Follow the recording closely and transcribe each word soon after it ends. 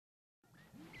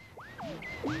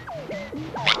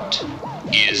What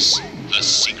is the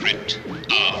secret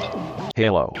of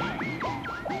Halo?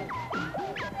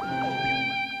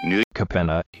 New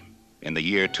Capenna. in the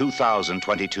year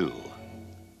 2022.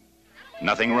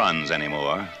 Nothing runs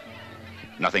anymore.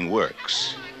 Nothing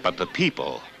works. But the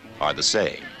people are the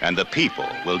same. And the people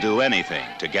will do anything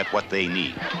to get what they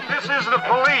need. This is the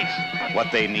police.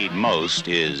 What they need most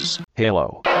is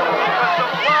Halo. The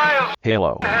supply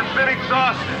Halo. has been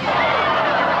exhausted.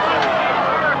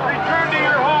 Return to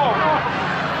your home.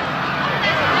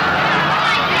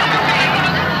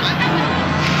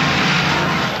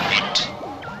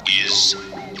 what is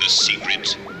the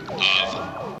secret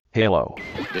of Halo.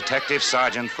 Detective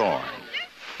Sergeant Thorne.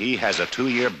 He has a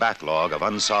 2-year backlog of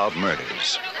unsolved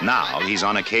murders. Now he's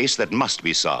on a case that must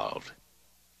be solved.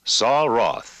 Saul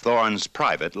Roth, Thorne's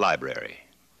private library.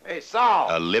 Hey, Saul.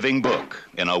 A living book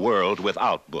in a world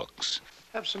without books.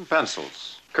 Have some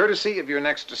pencils. Courtesy of your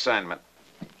next assignment.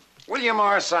 William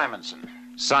R. Simonson.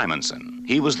 Simonson.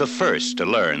 He was the first to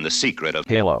learn the secret of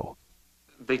Halo.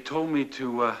 They told me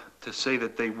to say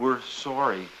that they were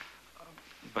sorry,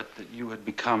 but that you had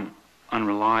become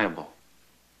unreliable.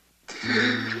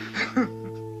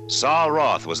 Saul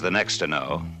Roth was the next to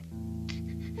know.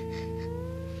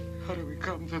 How do we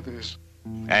come to this?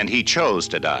 And he chose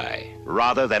to die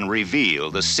rather than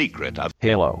reveal the secret of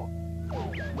Halo.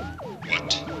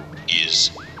 what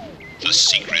is the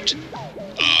secret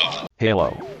of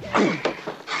Halo.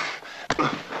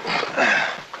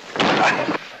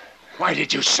 Why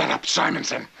did you set up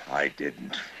Simonson? I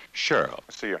didn't. Cheryl.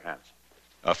 See your hands.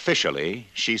 Officially,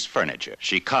 she's furniture.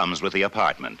 She comes with the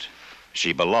apartment.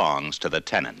 She belongs to the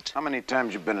tenant. How many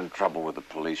times you been in trouble with the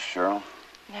police, Cheryl?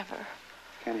 Never.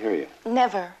 Can't hear you.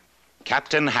 Never.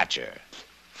 Captain Hatcher.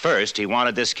 First, he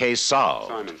wanted this case solved.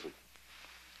 Simonson,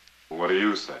 what do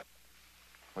you say?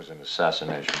 It was an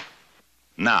assassination.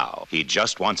 Now, he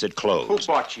just wants it Who closed.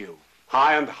 bought you?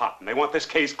 High and hot, and they want this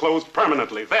case closed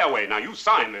permanently. Their way. Now, you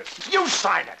sign this. You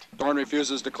sign it! Thorne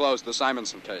refuses to close the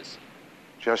Simonson case.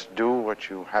 Just do what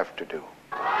you have to do.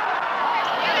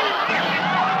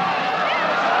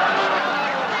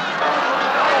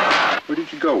 Where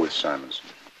did you go with Simonson?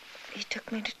 He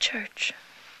took me to church.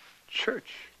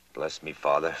 Church. Bless me,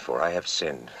 Father, for I have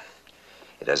sinned.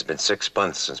 It has been 6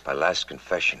 months since my last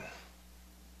confession.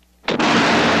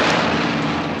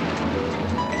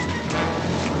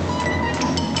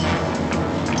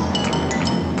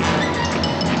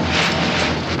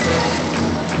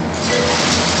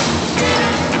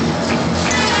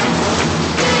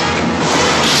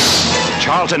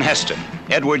 Charlton Heston,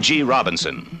 Edward G.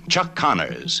 Robinson, Chuck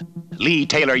Connors, Lee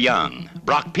Taylor Young,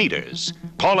 Brock Peters,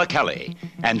 Paula Kelly,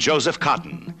 and Joseph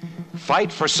Cotton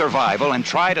fight for survival and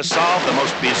try to solve the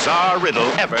most bizarre riddle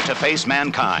ever to face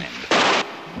mankind.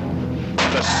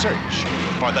 The search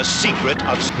for the secret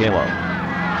of Halo.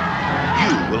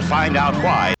 You will find out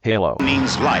why Halo.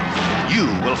 means life. You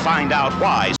will find out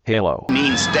why Halo.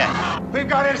 means death. We've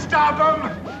got to stop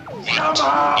him.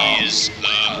 what is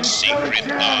the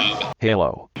secret of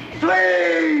Halo.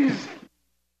 Please.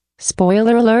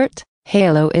 Spoiler alert,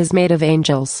 Halo is made of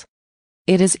angels.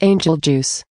 It is angel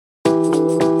juice.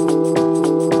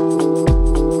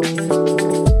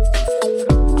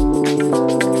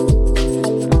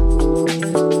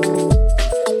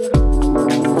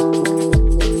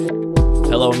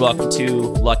 Hello and welcome to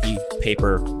Lucky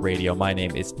Paper Radio. My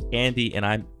name is Andy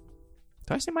and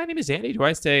do I say my name is Andy? Do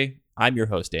I say I'm your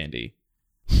host, Andy?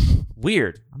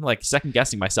 Weird. I'm like second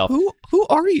guessing myself. Who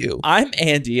are you? I'm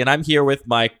Andy and I'm here with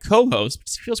my co-host.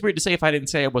 It feels weird to say if I didn't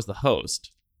say I was the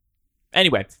host.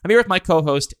 Anyway, I'm here with my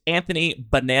co-host, Anthony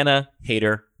Banana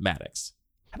Hater Maddox.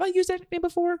 Have I used that name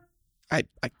before? I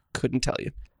couldn't tell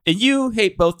you. And you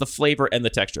hate both the flavor and the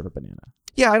texture of a banana.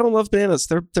 Yeah, I don't love bananas.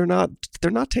 They're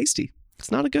not tasty.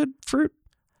 It's not a good fruit.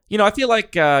 You know, I feel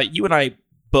like you and I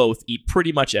both eat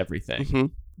pretty much everything. Mm-hmm.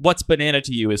 What's banana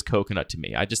to you is coconut to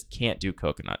me. I just can't do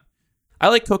coconut. I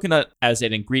like coconut as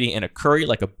an ingredient in a curry,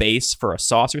 like a base for a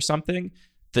sauce or something.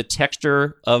 The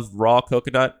texture of raw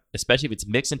coconut, especially if it's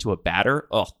mixed into a batter,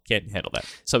 can't handle that.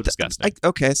 So disgusting.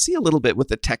 I see a little bit with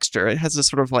the texture. It has this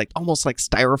sort of like almost like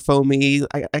styrofoamy.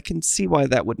 I can see why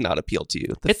that would not appeal to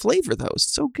you. The flavor, though, is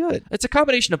so good. It's a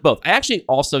combination of both. I actually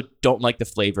also don't like the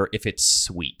flavor if it's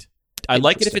sweet. I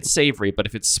like it if it's savory, but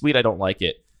if it's sweet, I don't like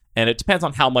it. And it depends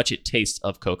on how much it tastes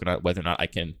of coconut, whether or not I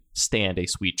can stand a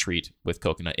sweet treat with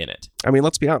coconut in it. I mean,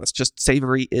 let's be honest. Just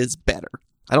savory is better.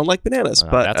 I don't like bananas,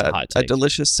 but that's a hot take. A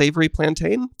delicious savory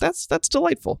plantain, that's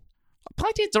delightful.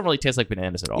 Plantains don't really taste like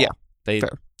bananas at all. Yeah,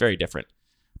 they're very different.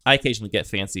 I occasionally get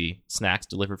fancy snacks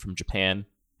delivered from Japan.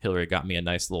 Hillary got me a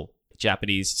nice little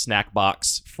Japanese snack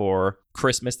box for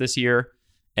Christmas this year.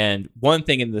 And one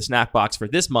thing in the snack box for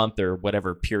this month or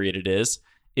whatever period it is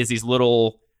these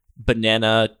little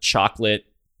banana chocolate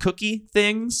cookie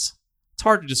things. It's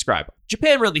hard to describe.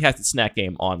 Japan really has the snack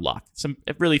game on lock. Some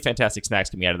really fantastic snacks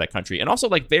coming out of that country. And also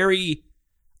like very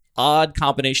odd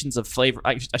combinations of flavor.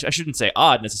 I shouldn't say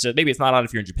odd necessarily. Maybe it's not odd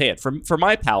if you're in Japan. For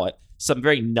my palate, some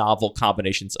very novel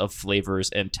combinations of flavors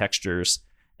and textures.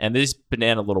 And these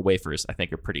banana little wafers, I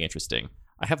think, are pretty interesting.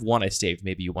 I have one I saved.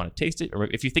 Maybe you want to taste it. Or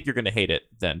if you think you're going to hate it,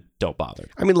 then don't bother.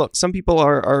 I mean, look, some people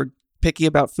are picky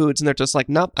about foods and they're just like,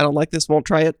 nope, I don't like this, won't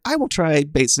try it. I will try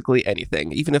basically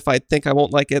anything. Even if I think I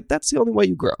won't like it, that's the only way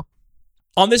you grow.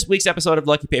 On this week's episode of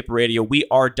Lucky Paper Radio, we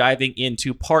are diving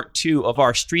into part 2 of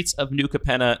our Streets of New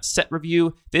Capenna set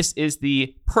review. This is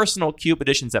the personal cube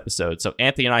editions episode. So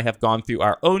Anthony and I have gone through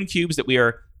our own cubes that we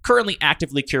are currently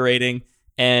actively curating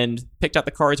and picked out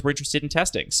the cards we're interested in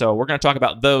testing. So we're going to talk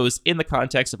about those in the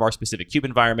context of our specific cube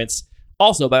environments.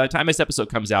 Also, by the time this episode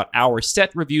comes out, our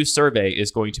set review survey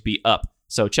is going to be up.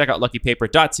 So check out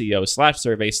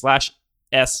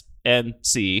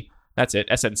luckypaper.co/survey/SNC. That's it,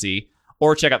 SNC.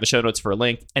 Or check out the show notes for a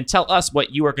link and tell us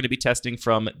what you are going to be testing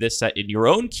from this set in your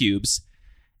own cubes.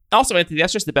 Also, Anthony,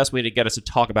 that's just the best way to get us to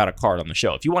talk about a card on the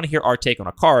show. If you want to hear our take on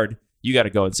a card, you got to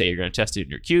go and say you're going to test it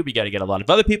in your cube. You got to get a lot of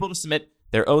other people to submit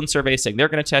their own surveys saying they're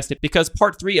going to test it, because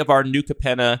part 3 of our New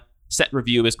Capenna set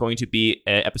review is going to be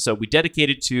an episode we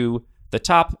dedicated to the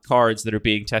top cards that are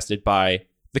being tested by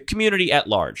the community at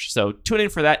large. So tune in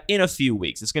for that in a few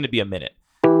weeks. It's going to be a minute.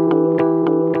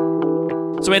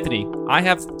 So Anthony, I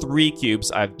have 3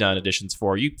 cubes I've done additions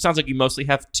for. You sounds like you mostly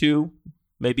have 2,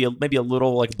 maybe a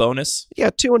little like bonus. Yeah,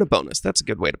 2 and a bonus. That's a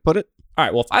good way to put it. All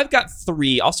right, well, if I've got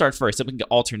 3, I'll start first, so we can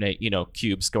alternate,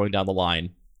 cubes going down the line.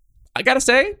 I got to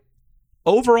say,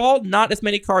 overall, not as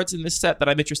many cards in this set that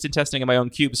I'm interested in testing in my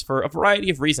own cubes for a variety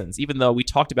of reasons. Even though we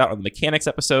talked about on the mechanics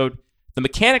episode, the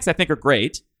mechanics I think are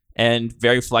great and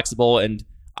very flexible, and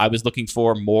I was looking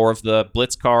for more of the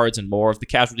blitz cards and more of the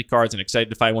casualty cards and excited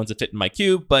to find ones that fit in my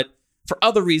cube, but for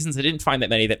other reasons, I didn't find that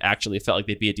many that actually felt like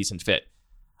they'd be a decent fit.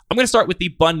 I'm going to start with the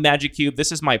Bun Magic Cube.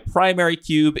 This is my primary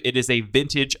cube. It is a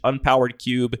vintage, unpowered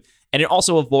cube, and it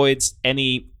also avoids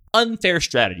any unfair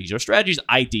strategies or strategies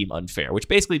I deem unfair, which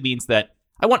basically means that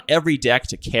I want every deck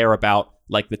to care about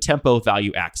like the tempo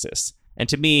value axis. And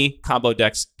to me, combo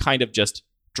decks kind of just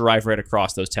drive right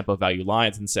across those tempo value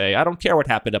lines and say, I don't care what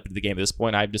happened up into the game at this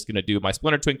point. I'm just going to do my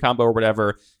Splinter Twin combo or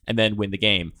whatever and then win the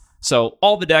game. So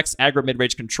all the decks, aggro,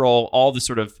 mid-range, control, all the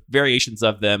sort of variations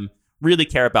of them really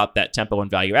care about that tempo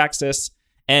and value axis.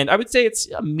 And I would say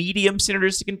it's a medium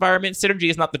synergistic environment. Synergy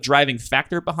is not the driving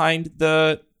factor behind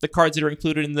the cards that are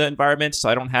included in the environment, so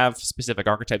I don't have specific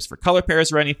archetypes for color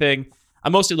pairs or anything.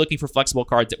 I'm mostly looking for flexible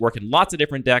cards that work in lots of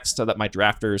different decks so that my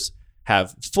drafters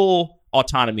have full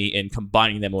autonomy in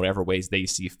combining them in whatever ways they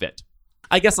see fit.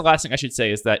 I guess the last thing I should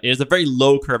say is that it is a very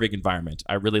low curving environment.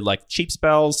 I really like cheap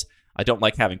spells. I don't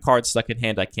like having cards stuck in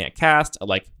hand I can't cast. I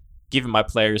like giving my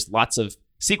players lots of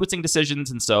sequencing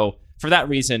decisions. And so for that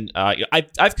reason,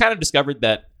 I've kind of discovered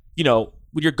that,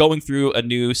 when you're going through a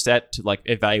new set to like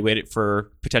evaluate it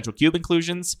for potential cube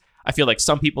inclusions, I feel like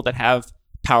some people that have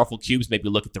powerful cubes maybe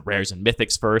look at the rares and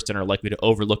mythics first and are likely to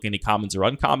overlook any commons or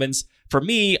uncommons. For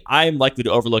me, I'm likely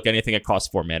to overlook anything that costs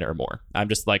 4 mana or more. I'm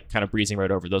just like kind of breezing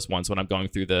right over those ones when I'm going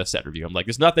through the set review. I'm like,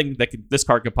 there's nothing that this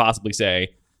card could possibly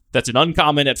say that's an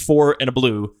uncommon at 4 and a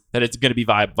blue that it's going to be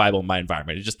viable in my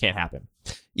environment. It just can't happen.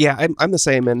 Yeah, I'm the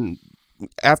same. And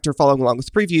after following along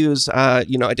with previews,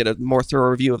 I did a more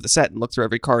thorough review of the set and looked through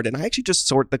every card, and I actually just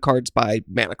sort the cards by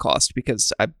mana cost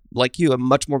because I, like you, I'm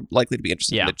much more likely to be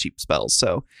interested in the cheap spells.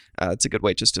 So it's a good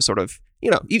way just to sort of,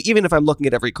 even if I'm looking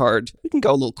at every card, we can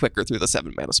go a little quicker through the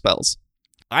 7 mana spells.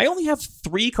 I only have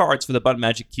 3 cards for the Bun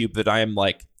Magic Cube that I am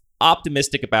like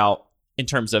optimistic about in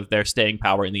terms of their staying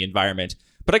power in the environment.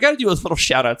 But I got to do a little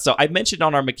shout out. So I mentioned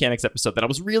on our mechanics episode that I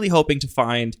was really hoping to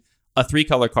find a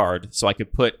 3-color card so I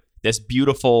could put this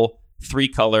beautiful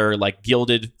 3-color like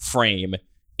gilded frame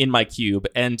in my cube,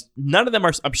 and none of them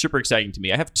are super exciting to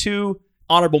me. I have 2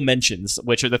 honorable mentions,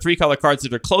 which are the 3-color cards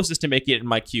that are closest to making it in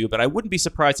my cube, and I wouldn't be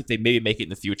surprised if they maybe make it in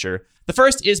the future. The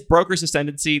first is Broker's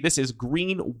Ascendancy. This is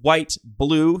green, white,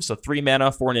 blue, so 3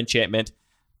 mana for an enchantment.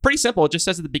 Pretty simple. It just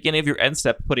says at the beginning of your end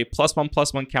step, put a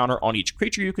 +1/+1 counter on each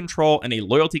creature you control and a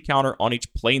loyalty counter on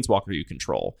each planeswalker you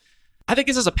control. I think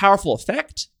this is a powerful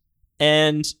effect,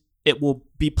 and it will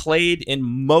be played in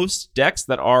most decks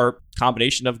that are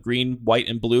combination of green, white,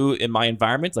 and blue in my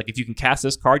environment. Like if you can cast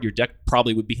this card, your deck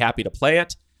probably would be happy to play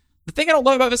it. The thing I don't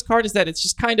love about this card is that it's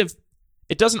just kind of,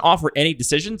 it doesn't offer any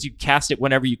decisions. You cast it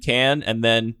whenever you can, and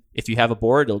then if you have a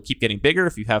board, it'll keep getting bigger.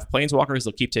 If you have planeswalkers,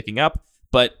 they'll keep ticking up.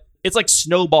 But it's like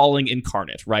snowballing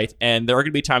incarnate, right? And there are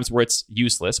going to be times where it's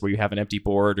useless, where you have an empty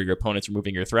board or your opponent's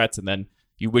removing your threats, and then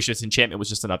you wish this enchantment was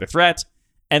just another threat.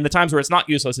 And the times where it's not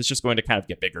useless, it's just going to kind of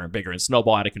get bigger and bigger and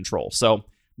snowball out of control. So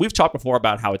we've talked before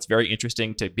about how it's very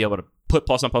interesting to be able to put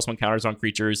 +1/+1 counters on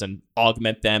creatures and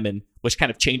augment them, and which kind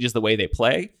of changes the way they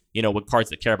play. With cards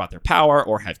that care about their power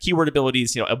or have keyword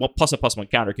abilities, a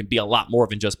 +1/+1 counter can be a lot more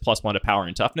than just +1 to power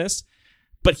and toughness.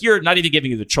 But here, not even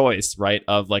giving you the choice, right,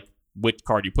 of like which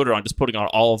card you put it on, just putting on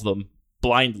all of them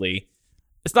blindly,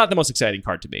 it's not the most exciting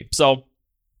card to me. So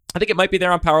I think it might be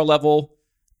there on power level.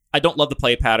 I don't love the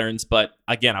play patterns, but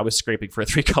again, I was scraping for a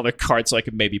 3-color card so I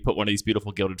could maybe put one of these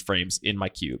beautiful gilded frames in my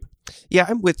cube. Yeah,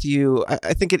 I'm with you.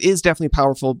 I think it is definitely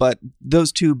powerful, but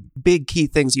those two big key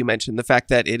things you mentioned, the fact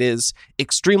that it is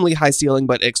extremely high ceiling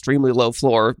but extremely low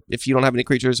floor, if you don't have any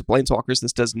creatures or planeswalkers,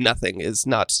 this does nothing, is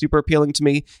not super appealing to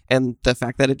me, and the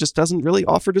fact that it just doesn't really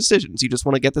offer decisions. You just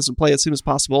want to get this in play as soon as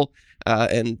possible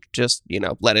and just,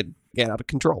 let it get out of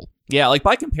control. Yeah, like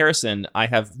by comparison, I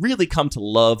have really come to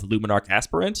love Luminarch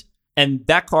Aspirant, and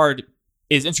that card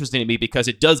is interesting to me because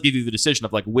it does give you the decision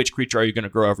of like which creature are you going to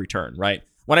grow every turn, right?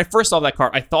 When I first saw that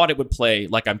card, I thought it would play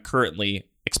like I'm currently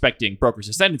expecting Broker's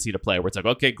Ascendancy to play, where it's like,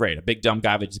 okay, great, a big dumb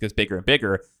guy that just gets bigger and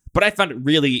bigger. But I found it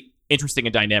really interesting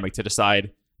and dynamic to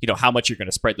decide, how much you're going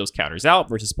to spread those counters out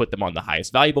versus put them on the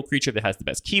highest valuable creature that has the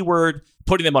best keyword.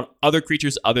 Putting them on other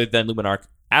creatures other than Luminarch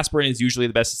Aspirant is usually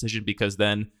the best decision because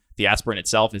then the Aspirant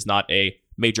itself is not a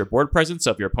major board presence.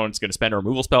 So if your opponent's going to spend a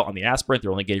removal spell on the Aspirant,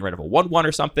 they're only getting rid of a 1/1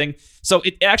 or something. So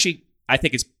it actually, I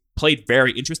think, is played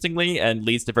very interestingly and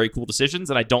leads to very cool decisions.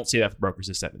 And I don't see that for Broker's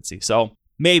Ascendancy. So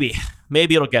maybe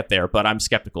it'll get there, but I'm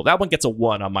skeptical. That one gets a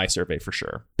 1 on my survey for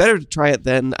sure. Better to try it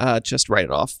than just write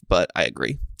it off, but I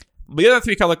agree. The other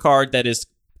 3-color card that is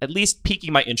at least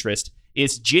piquing my interest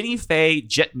is Jinnie Fay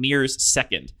Jetmir's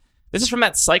Second. This is from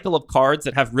that cycle of cards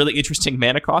that have really interesting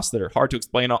mana costs that are hard to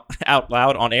explain out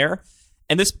loud on air.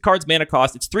 And this card's mana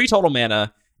cost, it's 3 total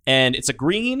mana, and it's a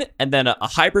green, and then a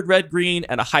hybrid red-green,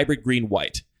 and a hybrid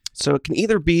green-white. So it can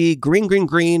either be green, green,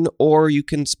 green, or you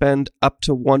can spend up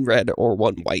to 1 red or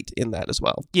 1 white in that as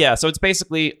well. Yeah, so it's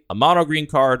basically a mono green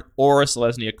card, or a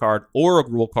Selesnya card, or a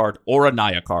Gruul card, or a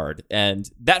Naya card. And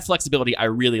that flexibility I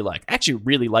really like. I actually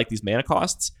really like these mana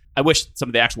costs. I wish some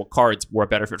of the actual cards were a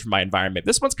better fit for my environment.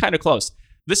 This one's kind of close.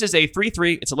 This is a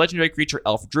 3/3. It's a legendary creature,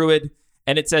 Elf Druid.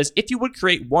 And it says, if you would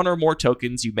create 1 or more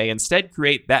tokens, you may instead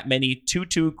create that many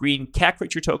 2/2 green cat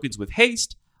creature tokens with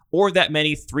haste, or that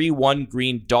many 3/1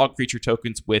 green dog creature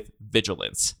tokens with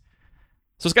vigilance.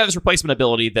 So it's got this replacement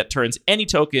ability that turns any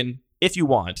token, if you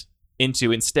want,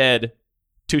 into instead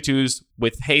 2/2s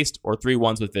with haste or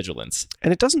 3/1s with vigilance.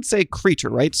 And it doesn't say creature,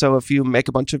 right? So if you make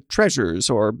a bunch of treasures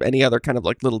or any other kind of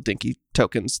like little dinky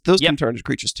tokens, those can turn into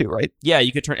creatures too, right? Yeah,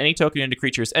 you could turn any token into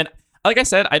creatures. And like I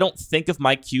said, I don't think of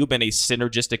my cube in a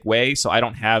synergistic way, so I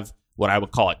don't have what I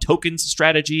would call a tokens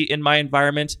strategy in my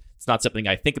environment. It's not something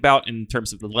I think about in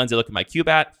terms of the lens I look at my cube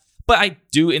at, but I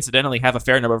do incidentally have a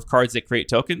fair number of cards that create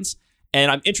tokens,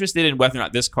 and I'm interested in whether or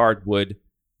not this card would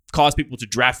cause people to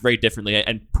draft very differently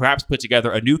and perhaps put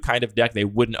together a new kind of deck they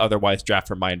wouldn't otherwise draft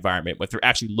from my environment, but they're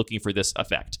actually looking for this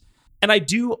effect. And I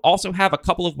do also have a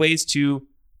couple of ways to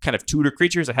kind of tutor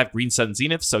creatures. I have Green Sun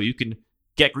Zenith, so you can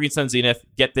get Green Sun Zenith,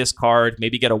 get this card,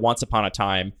 maybe get a Once Upon a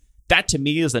Time. That to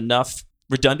me is enough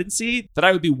redundancy that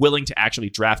I would be willing to actually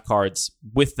draft cards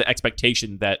with the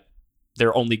expectation that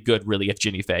they're only good really if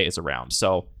Jinnie Fay is around.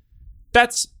 So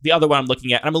that's the other one I'm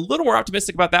looking at. And I'm a little more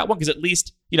optimistic about that one because at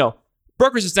least,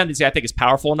 Broker's Ascendancy I think is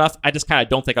powerful enough. I just kind of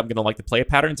don't think I'm going to like the play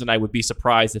patterns, and I would be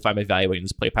surprised if I'm evaluating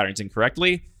these play patterns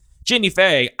incorrectly. Jinnie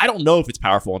Fay, I don't know if it's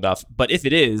powerful enough, but if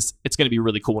it is, it's going to be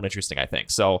really cool and interesting, I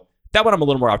think. So that one I'm a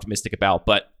little more optimistic about,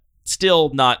 but still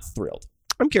not thrilled.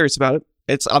 I'm curious about it.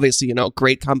 It's obviously,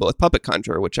 great combo with Puppet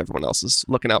Conjurer, which everyone else is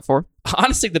looking out for.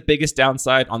 Honestly, the biggest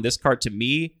downside on this card to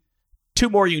me, 2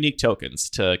 more unique tokens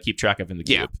to keep track of in the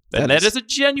cube. And that is a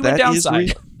genuine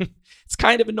downside. It's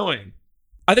kind of annoying.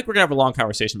 I think we're going to have a long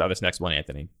conversation about this next one,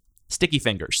 Anthony. Sticky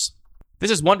Fingers.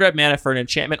 This is 1 red mana for an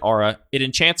enchantment aura. It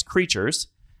enchants creatures,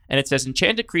 and it says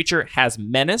enchanted creature has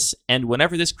menace, and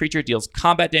whenever this creature deals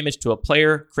combat damage to a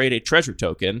player, create a treasure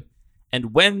token.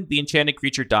 And when the enchanted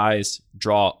creature dies,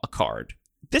 draw a card.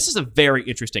 This is a very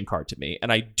interesting card to me,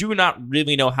 and I do not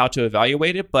really know how to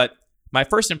evaluate it, but my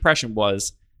first impression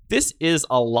was this is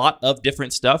a lot of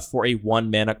different stuff for a 1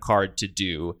 mana card to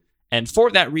do. And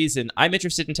for that reason, I'm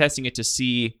interested in testing it to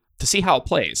see how it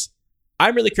plays.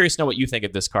 I'm really curious to know what you think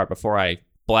of this card before I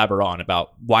blabber on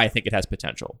about why I think it has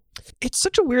potential. It's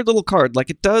such a weird little card. Like,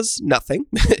 it does nothing.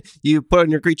 You put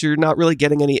on your creature, you're not really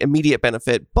getting any immediate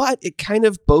benefit, but it kind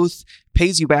of both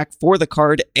pays you back for the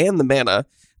card and the mana.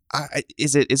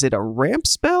 Is it a ramp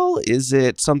spell? Is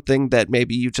it something that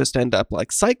maybe you just end up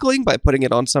like cycling by putting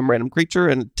it on some random creature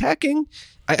and attacking?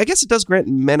 I guess it does grant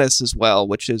menace as well,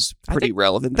 which is pretty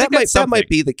relevant. That might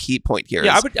be the key point here.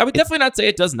 Yeah, I would definitely not say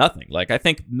it does nothing. Like, I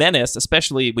think menace,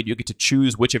 especially when you get to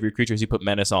choose which of your creatures you put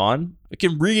menace on, it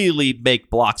can really make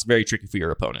blocks very tricky for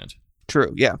your opponent.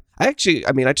 True, yeah. I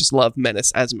just love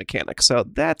menace as a mechanic, so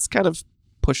that's kind of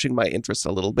pushing my interest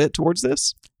a little bit towards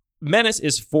this. Menace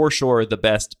is for sure the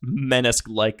best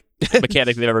menace-like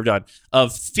mechanic they've ever done,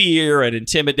 of fear and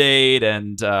intimidate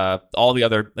and all the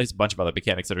other, there's a bunch of other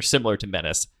mechanics that are similar to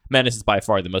Menace. Menace is by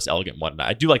far the most elegant one, and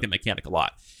I do like the mechanic a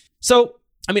lot. So,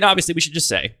 I mean, obviously, we should just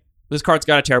say, this card's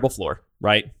got a terrible floor,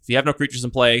 right? If you have no creatures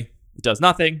in play, it does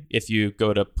nothing. If you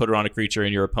go to put it on a creature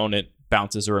and your opponent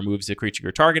bounces or removes the creature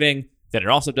you're targeting, then it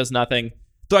also does nothing.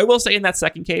 Though I will say in that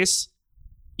second case,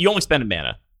 you only spend a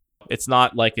mana. It's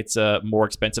not like it's a more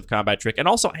expensive combat trick. And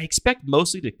also, I expect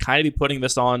mostly to kind of be putting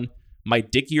this on my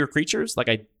dickier creatures. Like,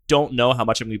 I don't know how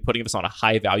much I'm going to be putting this on a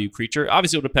high-value creature.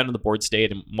 Obviously, it will depend on the board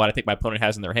state and what I think my opponent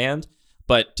has in their hand.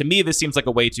 But to me, this seems like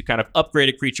a way to kind of upgrade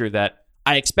a creature that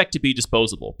I expect to be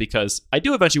disposable, because I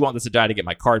do eventually want this to die to get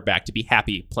my card back to be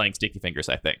happy playing Sticky Fingers,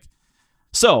 I think.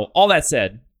 So, all that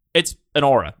said, it's an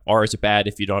aura. Auras are bad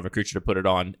if you don't have a creature to put it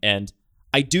on. And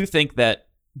I do think that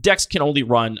decks can only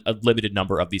run a limited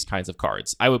number of these kinds of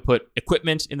cards. I would put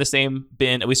equipment in the same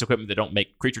bin, at least equipment that don't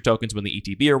make creature tokens when the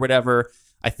ETB or whatever.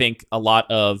 I think a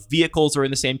lot of vehicles are in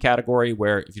the same category,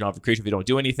 where if you don't have a creature, they don't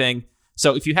do anything.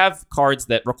 So if you have cards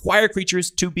that require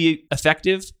creatures to be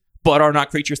effective, but are not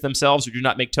creatures themselves or do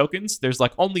not make tokens, there's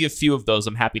like only a few of those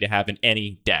I'm happy to have in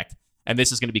any deck. And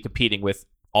this is going to be competing with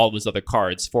all those other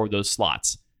cards for those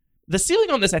slots. The ceiling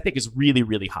on this, I think, is really,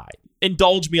 really high.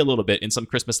 Indulge me a little bit in some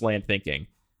Christmas land thinking.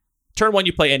 Turn 1,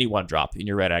 you play any 1-drop in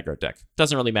your red aggro deck.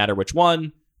 Doesn't really matter which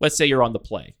one. Let's say you're on the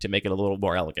play to make it a little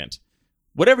more elegant.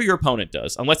 Whatever your opponent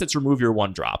does, unless it's remove your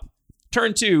 1-drop.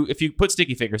 Turn 2, if you put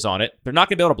Sticky Fingers on it, they're not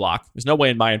going to be able to block. There's no way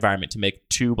in my environment to make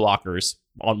 2 blockers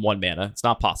on 1 mana. It's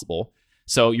not possible.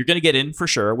 So you're going to get in for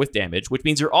sure with damage, which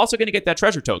means you're also going to get that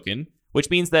treasure token, which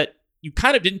means that you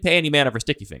kind of didn't pay any mana for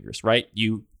Sticky Fingers, right?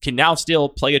 You can now still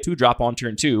play a 2-drop on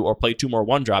turn 2 or play 2 more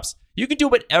 1-drops. You can do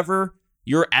whatever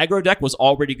your aggro deck was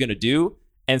already going to do,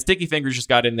 and Sticky Fingers just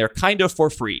got in there kind of for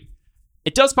free.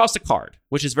 It does cost a card,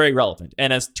 which is very relevant.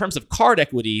 And as terms of card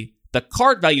equity, the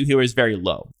card value here is very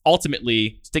low.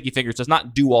 Ultimately, Sticky Fingers does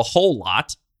not do a whole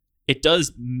lot. It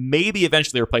does maybe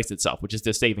eventually replace itself, which is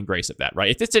the saving grace of that,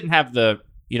 right? If this didn't have the,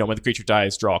 when the creature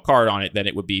dies, draw a card on it, then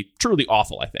it would be truly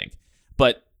awful, I think.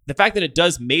 But the fact that it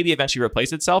does maybe eventually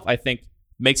replace itself, I think,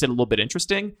 makes it a little bit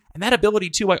interesting. And that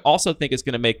ability, too, I also think is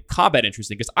going to make combat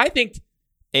interesting, because I think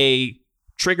a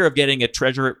trigger of getting a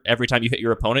treasure every time you hit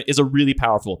your opponent is a really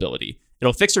powerful ability.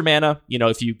 It'll fix your mana.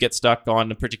 If you get stuck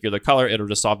on a particular color, it'll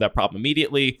just solve that problem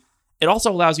immediately. It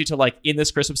also allows you to, like, in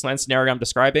this Christmas land scenario I'm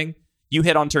describing, you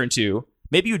hit on turn 2.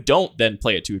 Maybe you don't then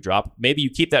play a 2-drop. Maybe you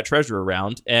keep that treasure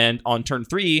around, and on turn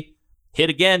 3, hit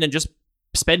again and just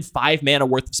spend 5 mana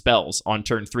worth of spells on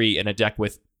turn 3 in a deck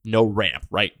with no ramp,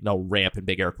 right? No ramp in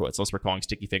big air quotes, unless we're calling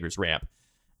Sticky Fingers ramp.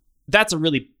 That's a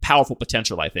really powerful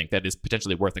potential, I think, that is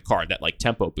potentially worth a card, that like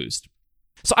tempo boost.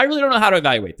 So I really don't know how to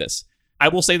evaluate this. I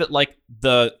will say that like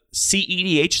the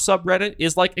CEDH subreddit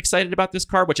is like excited about this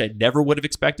card, which I never would have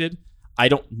expected. I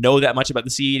don't know that much about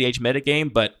the CEDH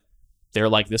metagame, but they're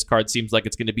like, this card seems like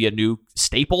it's going to be a new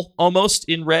staple almost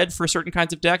in red for certain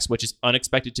kinds of decks, which is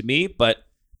unexpected to me, but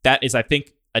that is, I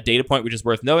think, a data point which is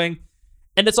worth knowing.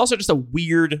 And it's also just a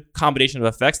weird combination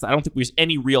of effects that I don't think there's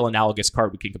any real analogous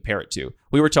card we can compare it to.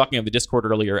 We were talking on the Discord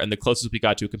earlier, and the closest we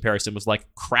got to a comparison was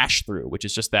like Crash Through, which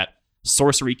is just that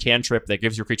sorcery cantrip that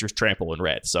gives your creatures trample in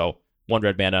red. So 1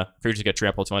 red mana, creatures get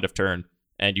trampled to end of turn,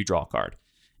 and you draw a card.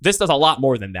 This does a lot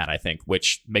more than that, I think,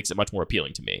 which makes it much more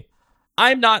appealing to me.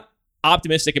 I'm not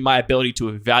optimistic in my ability to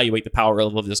evaluate the power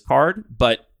level of this card,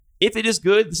 but if it is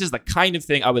good, this is the kind of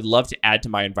thing I would love to add to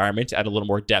my environment, to add a little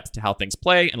more depth to how things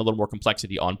play and a little more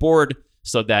complexity on board,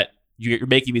 so that you're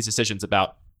making these decisions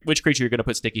about which creature you're going to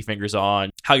put Sticky Fingers on,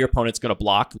 how your opponent's going to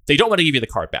block. They don't want to give you the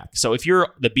card back. So if you're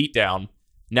the beatdown,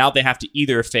 now they have to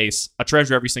either face a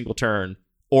treasure every single turn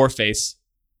or face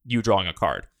you drawing a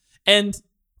card. And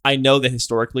I know that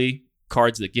historically,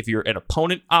 cards that give your an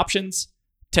opponent options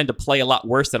tend to play a lot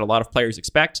worse than a lot of players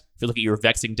expect. If you look at your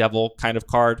Vexing Devil kind of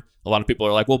card, a lot of people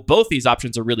are like, well, both these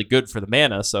options are really good for the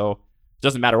mana, so it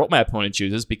doesn't matter what my opponent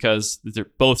chooses because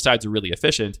both sides are really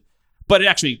efficient. But it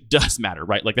actually does matter,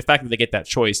 right? Like the fact that they get that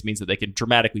choice means that they can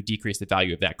dramatically decrease the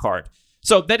value of that card.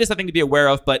 So that is something to be aware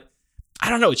of, but I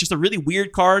don't know. It's just a really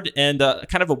weird card and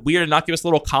kind of a weird, innocuous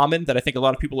little common that I think a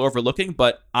lot of people are overlooking,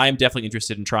 but I'm definitely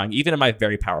interested in trying, even in my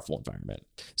very powerful environment.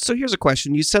 So here's a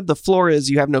question. You said the floor is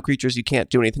you have no creatures, you can't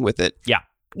do anything with it. Yeah.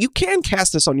 You can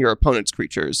cast this on your opponent's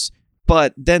creatures,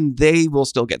 but then they will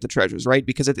still get the treasures, right?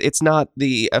 Because it's not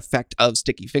the effect of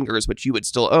Sticky Fingers, which you would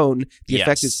still own. The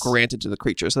effect is granted to the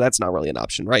creature, so that's not really an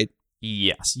option, right?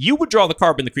 Yes. You would draw the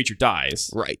card when the creature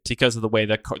dies. Right. Because of the way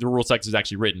that the rule text is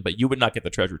actually written, but you would not get the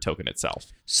treasure token itself.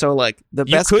 So, like, the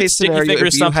you best could case Sticky scenario,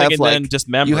 Fingers if you something have, and like, then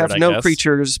dismember you have it, I no guess.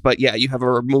 creatures, but yeah, you have a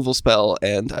removal spell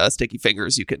and Sticky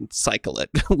Fingers, you can cycle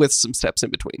it with some steps in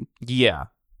between. Yeah.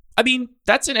 I mean,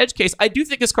 that's an edge case. I do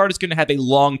think this card is going to have a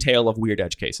long tail of weird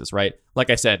edge cases, right? Like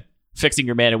I said, fixing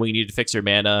your mana when you need to fix your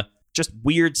mana, just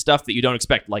weird stuff that you don't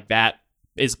expect like that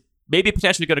is maybe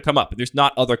potentially going to come up. And there's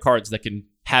not other cards that can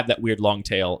have that weird long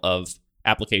tail of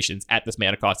applications at this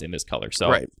mana cost in this color.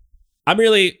 So I'm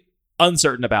really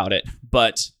uncertain about it,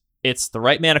 but it's the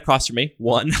right mana cost for me.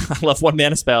 One, I love 1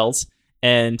 mana spells,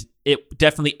 and it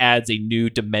definitely adds a new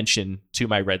dimension to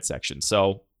my red section.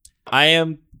 So I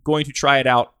am going to try it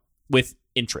out with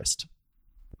interest.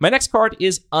 My next card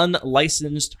is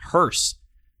Unlicensed Hearse.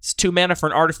 It's 2 mana for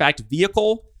an artifact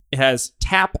vehicle. It has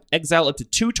tap, exile up to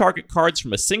 2 target cards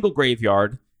from a single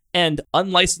graveyard, and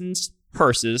Unlicensed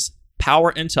Hearse's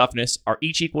power and toughness are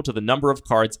each equal to the number of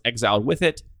cards exiled with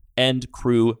it, and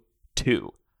crew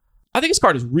 2. I think this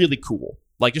card is really cool.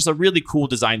 Like, just a really cool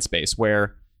design space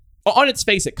where, on its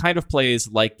face, it kind of plays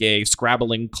like a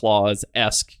Scrabbling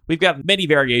Claws-esque. We've got many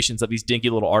variations of these dinky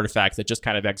little artifacts that just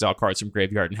kind of exile cards from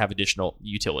graveyard and have additional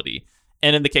utility.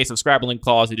 And in the case of Scrabbling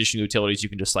Claws, additional utilities, you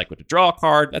can just cycle to draw a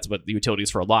card. That's what the utility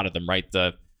is for a lot of them, right?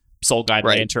 The Soul Guide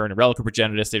Lantern and Relic of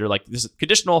Progenitus, they're like, this is a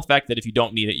conditional effect that if you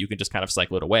don't need it, you can just kind of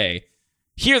cycle it away.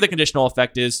 Here, the conditional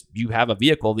effect is you have a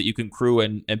vehicle that you can crew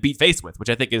and beat face with, which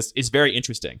I think is very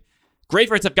interesting.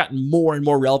 Graveyards have gotten more and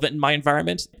more relevant in my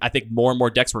environment. I think more and more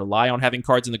decks rely on having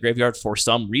cards in the graveyard for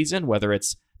some reason, whether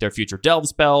it's their future Delve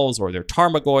spells or their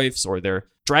Tarmogoyfs or their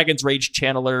Dragon's Rage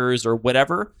Channelers or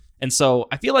whatever. And so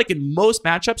I feel like in most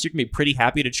matchups, you can be pretty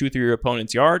happy to chew through your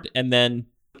opponent's yard. And then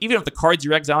even if the cards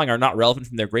you're exiling are not relevant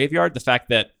from their graveyard, the fact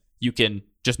that you can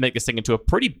just make this thing into a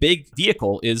pretty big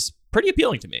vehicle is pretty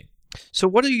appealing to me. So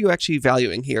what are you actually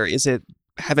valuing here? Is it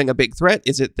having a big threat?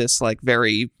 Is it this like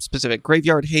very specific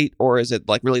graveyard hate, or is it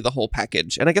like really the whole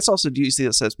package? And I guess also, do you see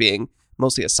this as being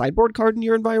mostly a sideboard card in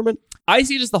your environment? I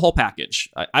see it as the whole package.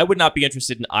 I would not be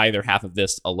interested in either half of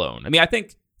this alone. I mean,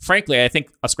 frankly, I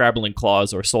think a Scrabbling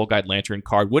Claws or Soul Guide Lantern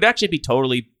card would actually be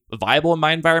totally viable in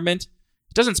my environment.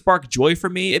 It doesn't spark joy for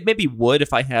me. It maybe would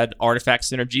if I had artifact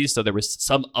synergies, so there was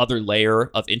some other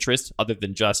layer of interest other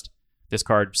than just this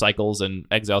card cycles and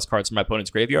exiles cards from my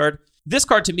opponent's graveyard. This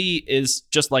card to me is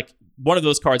just like one of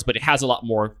those cards, but it has a lot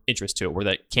more interest to it where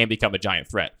that can become a giant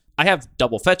threat. I have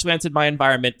double fetch lands in my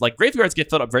environment. Like, graveyards get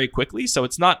filled up very quickly, so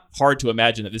it's not hard to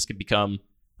imagine that this could become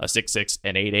a 6/6,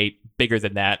 an 8/8, bigger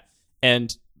than that.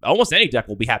 And almost any deck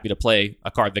will be happy to play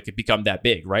a card that could become that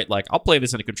big, right? Like, I'll play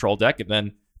this in a control deck and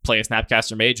then play a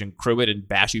Snapcaster Mage and crew it and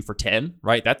bash you for 10,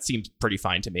 right? That seems pretty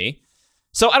fine to me.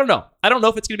 So I don't know. I don't know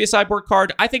if it's going to be a sideboard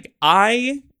card. I think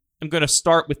I am going to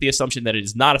start with the assumption that it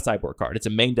is not a sideboard card. It's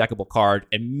a main deckable card,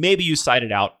 and maybe you side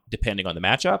it out depending on the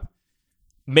matchup.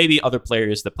 Maybe other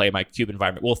players that play my cube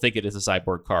environment will think it is a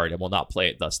sideboard card and will not play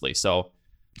it thusly. So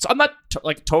I'm not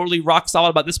totally rock solid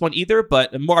about this one either,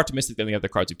 but I'm more optimistic than the other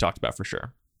cards we've talked about for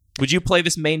sure. Would you play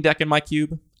this main deck in my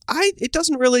cube? It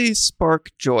doesn't really spark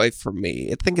joy for me.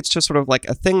 I think it's just sort of like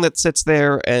a thing that sits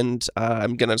there, and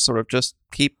I'm going to sort of just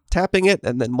keep tapping it,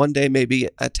 and then one day maybe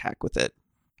attack with it.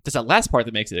 There's that last part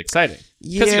that makes it exciting.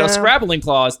 Because, Scrabbling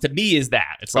Claws, to me, is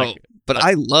that. It's but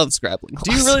I love Scrabbling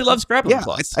Claws. Do you really love Scrabbling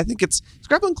Claws? I think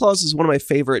Scrabbling Claws is one of my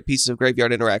favorite pieces of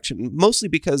graveyard interaction, mostly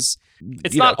because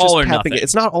it's not all or nothing.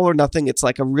 It's not all or nothing. It's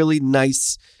like a really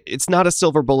nice, it's not a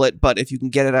silver bullet, but if you can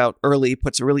get it out early, it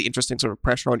puts a really interesting sort of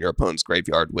pressure on your opponent's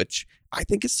graveyard, which I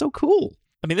think is so cool.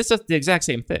 I mean, this is the exact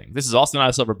same thing. This is also not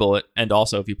a silver bullet, and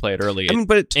also if you play it early,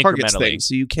 but it targets things,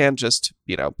 so you can just,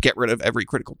 get rid of every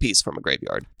critical piece from a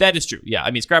graveyard. That is true. Yeah,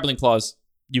 I mean, Scrabbling Claws,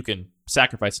 you can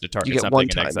sacrifice it to target something.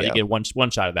 You get one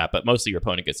shot of that, but mostly your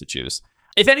opponent gets to choose.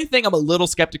 If anything, I'm a little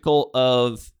skeptical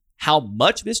of how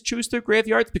much this chews through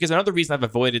graveyards, because another reason I've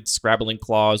avoided Scrabbling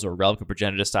Claws or Relic of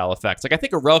Progenitus style effects, like I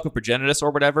think a Relic of Progenitus or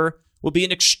whatever will be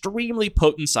an extremely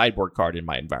potent sideboard card in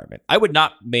my environment. I would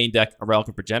not main deck a Relic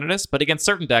of Progenitus, but against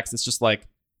certain decks, it's just like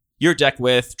your deck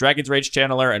with Dragon's Rage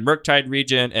Channeler and Murktide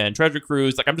Regent and Treasure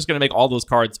Cruise. Like, I'm just going to make all those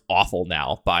cards awful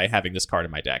now by having this card in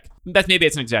my deck. Maybe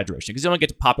it's an exaggeration, because you only get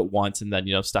to pop it once and then,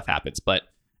 stuff happens. But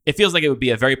it feels like it would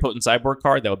be a very potent sideboard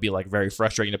card that would be, like, very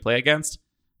frustrating to play against.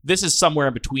 This is somewhere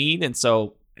in between, and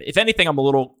so if anything, I'm a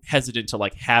little hesitant to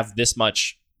like have this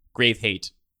much Grave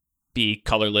Hate be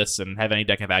colorless and have any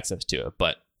deck have access to it,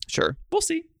 but sure, we'll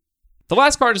see. The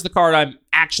last card is the card I'm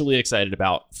actually excited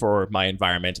about for my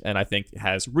environment, and I think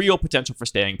has real potential for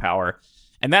staying power,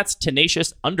 and that's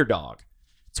Tenacious Underdog.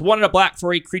 It's 1 and a black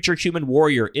for a creature human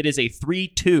warrior. It is a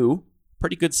 3/2,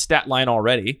 pretty good stat line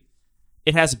already.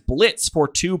 It has Blitz for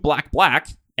 2 black,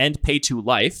 and pay 2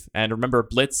 life. And remember,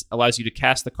 Blitz allows you to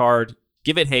cast the card,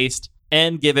 give it haste,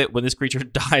 and give it, when this creature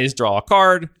dies, draw a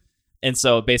card. And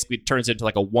so it basically turns into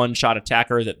like a one-shot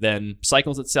attacker that then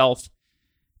cycles itself.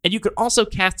 And you could also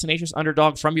cast Tenacious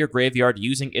Underdog from your graveyard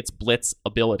using its Blitz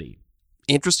ability.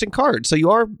 Interesting card. So you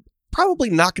are probably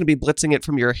not going to be blitzing it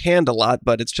from your hand a lot,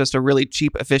 but it's just a really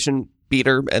cheap, efficient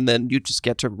beater, and then you just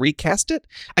get to recast it.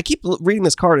 I keep reading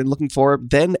this card and looking for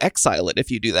then exile it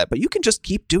if you do that, but you can just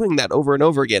keep doing that over and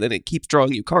over again, and it keeps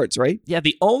drawing you cards, right? Yeah,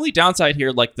 the only downside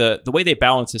here, like the way they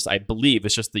balance this, I believe,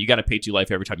 is just that you got to pay 2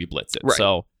 life every time you blitz it. Right.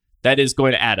 So that is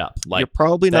going to add up. Like, you're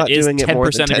probably not doing it more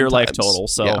than 10% of your 10 life times. total.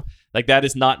 So yeah. like that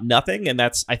is not nothing, and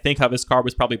that's, I think, how this card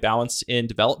was probably balanced in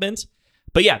development.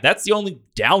 But yeah, that's the only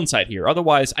downside here.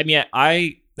 Otherwise, I mean,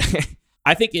 I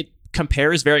think it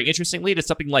compares very interestingly to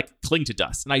something like Cling to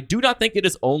Dust, and I do not think it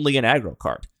is only an aggro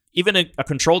card. Even a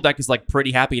control deck is like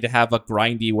pretty happy to have a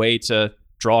grindy way to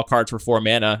draw a card for 4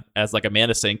 mana as like a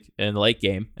mana sink in the late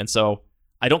game, and so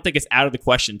I don't think it's out of the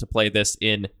question to play this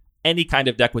in any kind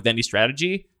of deck with any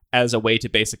strategy as a way to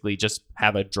basically just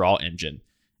have a draw engine.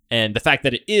 And the fact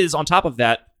that it is, on top of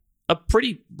that, a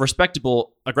pretty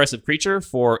respectable aggressive creature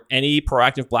for any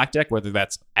proactive black deck, whether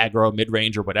that's aggro,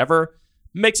 mid-range, or whatever,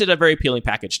 makes it a very appealing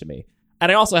package to me.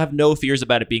 And I also have no fears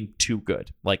about it being too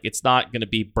good. Like, it's not going to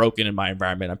be broken in my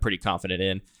environment. I'm pretty confident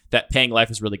in that paying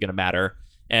life is really going to matter.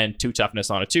 And 2 toughness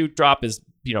on a 2-drop is,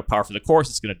 par for the course.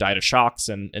 It's going to die to shocks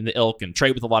and the ilk and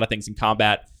trade with a lot of things in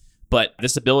combat. But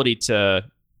this ability to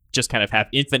just kind of have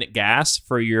infinite gas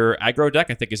for your aggro deck,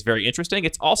 I think, is very interesting.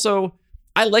 It's also,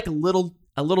 I like a little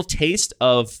taste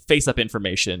of face-up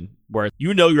information where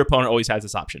your opponent always has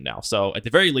this option now. So at the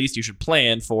very least, you should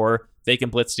plan for they can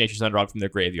blitz Tenacious Underdog from their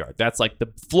graveyard. That's like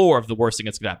the floor of the worst thing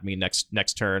that's going to happen to me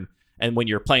next turn. And when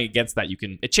you're playing against that,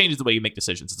 it changes the way you make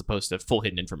decisions as opposed to full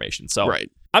hidden information. So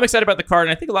right. I'm excited about the card,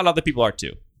 and I think a lot of other people are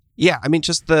too. Yeah, I mean,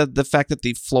 just the fact that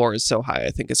the floor is so high,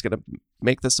 I think is going to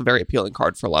make this a very appealing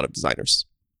card for a lot of designers.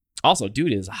 Also,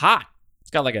 dude is hot.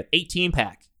 It's got like an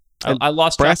 18-pack. I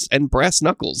lost brass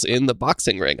knuckles in the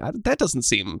boxing ring. That doesn't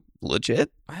seem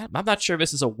legit. I'm not sure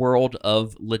this is a world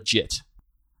of legit.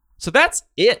 So that's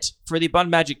it for the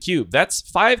Abundant Magic Cube. That's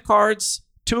 5 cards,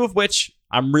 2 of which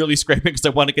I'm really scraping because I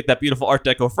want to get that beautiful Art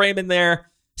Deco frame in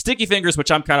there. Sticky Fingers,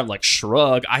 which I'm kind of like,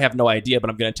 shrug. I have no idea, but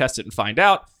I'm going to test it and find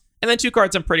out. And then 2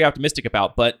 cards I'm pretty optimistic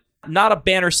about, but not a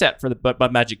banner set for the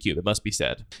Abundant Magic Cube, it must be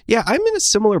said. Yeah, I'm in a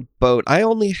similar boat. I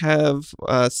only have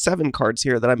 7 cards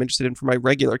here that I'm interested in for my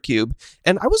regular cube,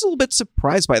 and I was a little bit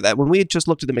surprised by that. When we had just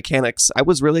looked at the mechanics, I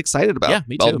was really excited about. Yeah,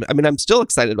 me too. I mean, I'm still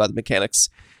excited about the mechanics.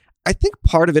 I think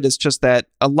part of it is just that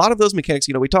a lot of those mechanics,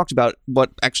 we talked about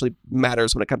what actually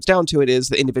matters when it comes down to it is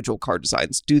the individual card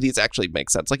designs. Do these actually make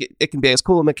sense? Like, it can be as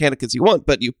cool a mechanic as you want,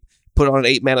 but you put on an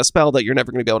 8-mana spell that you're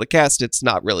never going to be able to cast, it's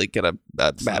not really going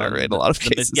to matter in a lot of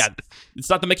cases. Yeah, it's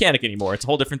not the mechanic anymore. It's a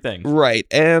whole different thing. Right,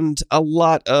 and a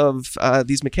lot of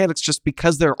these mechanics, just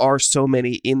because there are so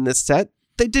many in this set,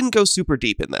 they didn't go super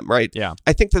deep in them, right? Yeah.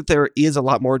 I think that there is a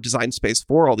lot more design space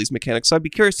for all these mechanics, so I'd be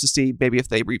curious to see maybe if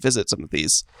they revisit some of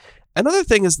these. Another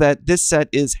thing is that this set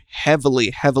is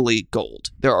heavily, heavily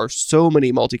gold. There are so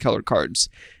many multicolored cards,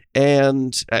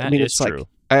 and I mean, it's true.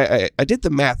 Like I did the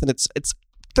math, and it's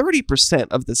 30%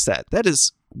 of the set. That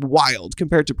is wild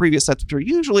compared to previous sets, which are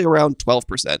usually around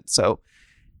 12%. So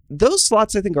those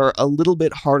slots, I think, are a little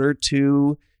bit harder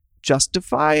to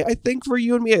justify, I think, for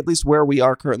you and me, at least where we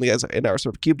are currently as in our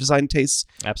sort of cube design tastes.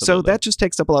 Absolutely. So that just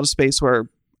takes up a lot of space where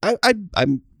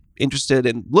I'm interested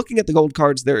in looking at the gold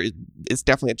cards. There is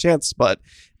definitely a chance, but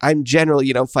I'm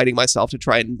generally, fighting myself to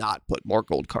try and not put more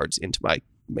gold cards into my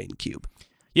main cube.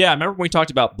 Yeah, I remember when we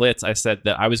talked about Blitz, I said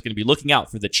that I was going to be looking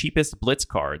out for the cheapest Blitz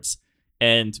cards,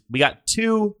 and we got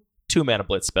 2 2-mana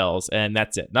Blitz spells, and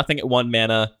that's it. Nothing at 1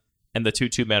 mana, and the 2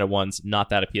 2-mana ones, not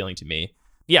that appealing to me.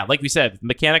 Yeah, like we said,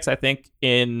 mechanics, I think,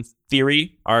 in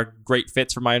theory, are great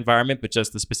fits for my environment, but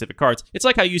just the specific cards. It's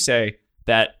like how you say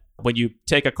that when you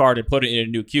take a card and put it in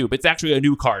a new cube, it's actually a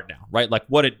new card now, right? Like,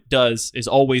 what it does is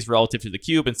always relative to the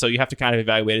cube, and so you have to kind of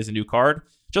evaluate it as a new card.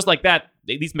 Just like that,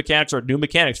 these mechanics are new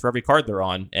mechanics for every card they're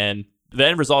on, and the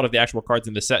end result of the actual cards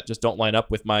in the set just don't line up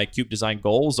with my cube design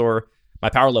goals or my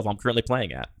power level I'm currently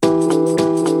playing at.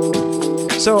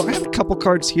 So I have a couple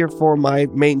cards here for my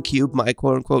main cube, my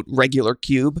quote-unquote regular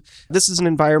cube. This is an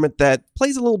environment that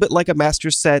plays a little bit like a master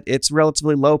set. It's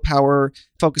relatively low power,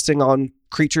 focusing on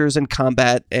creatures and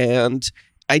combat, and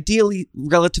ideally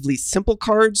relatively simple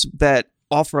cards that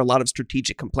offer a lot of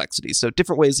strategic complexity. So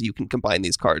different ways that you can combine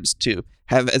these cards to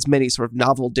have as many sort of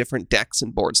novel different decks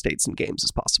and board states and games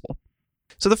as possible.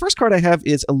 So the first card I have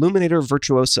is Illuminator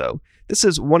Virtuoso. This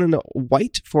is 1 and a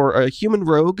white for a human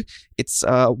rogue. It's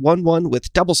 1/1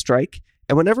 with double strike,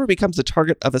 and whenever it becomes the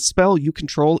target of a spell you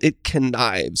control, it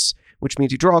connives, which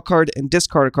means you draw a card and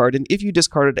discard a card, and if you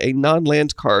discarded a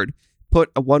non-land card,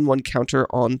 put a 1/1 counter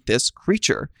on this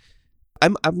creature.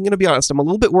 I'm going to be honest, I'm a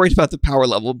little bit worried about the power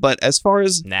level, but as far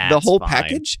as the whole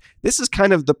package, this is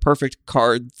kind of the perfect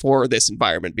card for this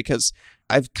environment, because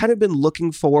I've kind of been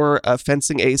looking for a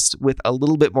Fencing Ace with a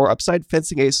little bit more upside.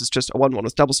 Fencing Ace is just a 1/1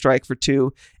 with double strike for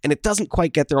 2, and it doesn't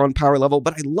quite get their own power level,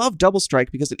 but I love double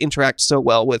strike because it interacts so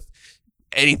well with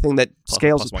anything that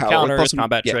scales with power. Counters,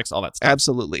 combat tricks, all that stuff.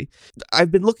 Absolutely.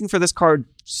 I've been looking for this card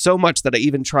so much that I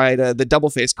even tried the double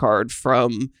face card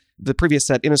from the previous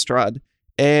set, Innistrad,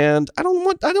 and I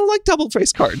don't like double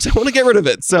face cards. I want to get rid of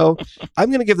it. So I'm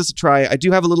going to give this a try. I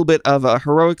do have a little bit of a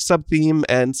heroic sub theme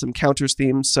and some counters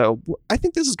theme. So I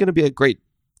think this is going to be a great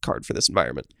card for this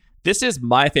environment. This is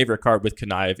my favorite card with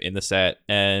Connive in the set.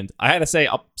 And I had to say,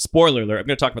 spoiler alert, I'm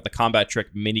going to talk about the Combat Trick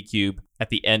mini cube at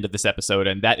the end of this episode.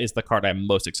 And that is the card I'm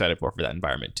most excited for that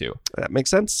environment too. That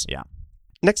makes sense. Yeah.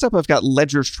 Next up, I've got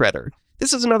Ledger Shredder.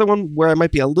 This is another one where I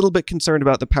might be a little bit concerned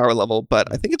about the power level,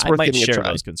 but I think it's worth giving a try. I might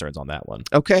share those concerns on that one.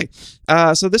 Okay.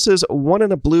 So this is 1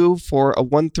 and a blue for a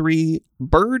 1/3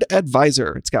 Bird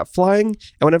Advisor. It's got flying,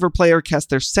 and whenever player casts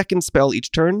their second spell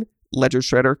each turn, Ledger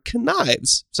Shredder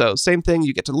connives. So same thing,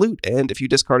 you get to loot, and if you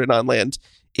discard it on land,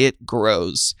 it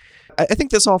grows. I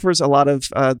think this offers a lot of,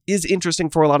 is interesting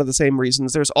for a lot of the same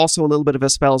reasons. There's also a little bit of a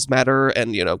spells matter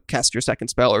and, cast your second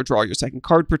spell or draw your second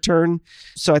card per turn.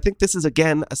 So I think this is,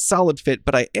 again, a solid fit,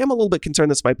 but I am a little bit concerned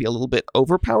this might be a little bit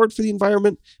overpowered for the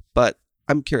environment, but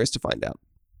I'm curious to find out.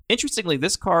 Interestingly,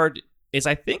 this card is,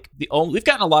 I think, we've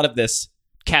gotten a lot of this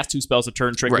cast 2 spells a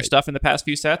turn trigger stuff in the past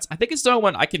few sets. I think it's the only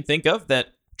one I can think of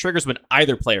that triggers when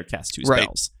either player casts 2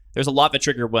 spells. There's a lot that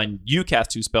trigger when you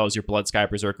cast 2 spells, your Blood Sky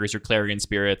Berserkers, your Clarion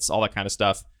Spirits, all that kind of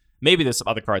stuff. Maybe there's some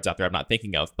other cards out there I'm not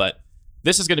thinking of, but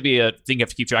this is going to be a thing you have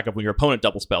to keep track of when your opponent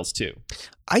double spells too.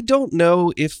 I don't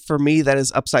know if for me that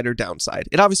is upside or downside.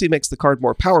 It obviously makes the card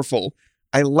more powerful.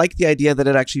 I like the idea that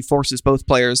it actually forces both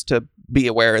players to be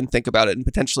aware and think about it and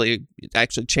potentially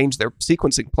actually change their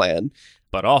sequencing plan.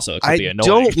 But also, it could be annoying.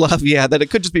 I don't love, that it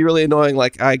could just be really annoying.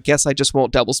 Like, I guess I just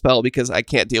won't double spell because I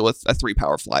can't deal with a 3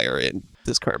 power flyer in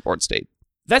this current board state.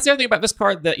 That's the other thing about this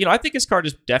card that, I think this card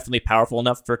is definitely powerful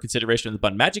enough for consideration in the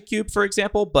Bun Magic Cube, for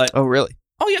example. But oh, really?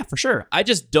 Oh, yeah, for sure. I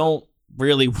just don't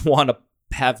really want to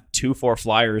have 2/4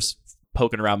 flyers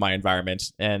poking around my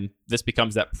environment. And this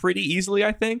becomes that pretty easily,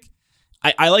 I think.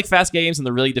 I like fast games and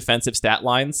the really defensive stat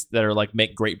lines that are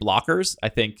make great blockers. I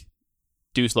think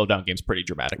do slow down games pretty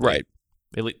dramatically. Right.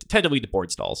 They tend to lead to board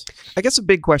stalls. I guess a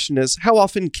big question is, how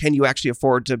often can you actually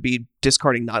afford to be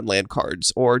discarding non-land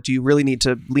cards? Or do you really need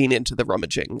to lean into the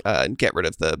rummaging and get rid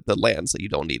of the lands that you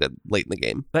don't need late in the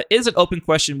game? That is an open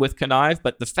question with Connive,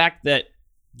 but the fact that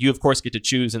you, of course, get to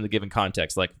choose in the given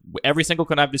context. Every single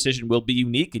Connive decision will be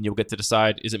unique, and you'll get to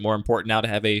decide, is it more important now to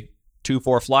have a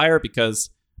 2/4 flyer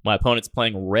because my opponent's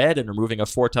playing red and removing a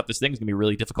 4 toughest thing is going to be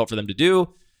really difficult for them to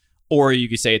do? Or you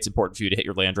could say it's important for you to hit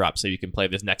your land drop so you can play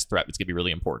this next threat that's going to be really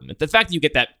important. The fact that you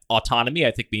get that autonomy, I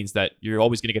think, means that you're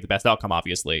always going to get the best outcome,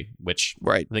 obviously, which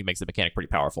I think makes the mechanic pretty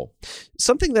powerful.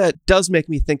 Something that does make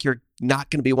me think you're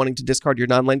not going to be wanting to discard your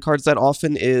non-land cards that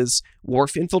often is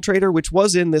Wharf Infiltrator, which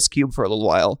was in this cube for a little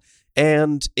while.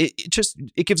 And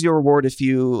it gives you a reward if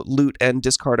you loot and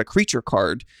discard a creature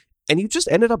card. And you just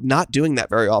ended up not doing that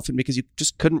very often because you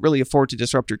just couldn't really afford to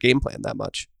disrupt your game plan that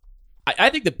much.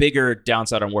 I think the bigger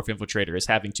downside on Wharf Infiltrator is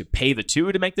having to pay the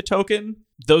 2 to make the token.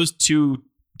 Those 2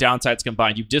 downsides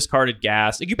combined, you discarded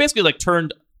gas. You basically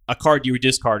turned a card you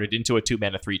discarded into a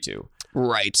 2-mana 3/2.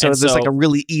 Right. So there's a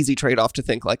really easy trade-off to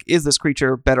think is this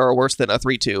creature better or worse than a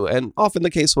 3/2? And often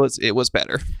the case was it was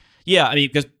better. Yeah, I mean,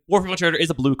 because Wharf Infiltrator is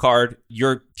a blue card.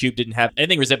 Your cube didn't have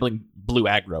anything resembling blue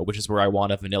aggro, which is where I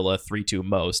want a vanilla 3/2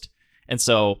 most. And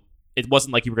so it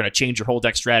wasn't like you were going to change your whole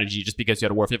deck strategy just because you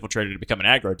had a Wharf Infiltrator to become an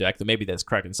aggro deck, though maybe that's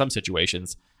correct in some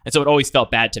situations. And so it always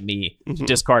felt bad to me to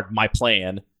discard my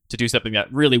plan to do something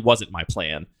that really wasn't my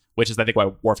plan, which is, I think, why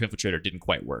Wharf Infiltrator didn't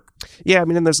quite work. Yeah, I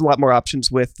mean, and there's a lot more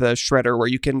options with the Shredder where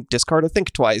you can discard a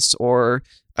Think Twice or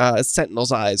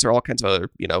Sentinel's Eyes or all kinds of other,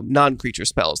 non-creature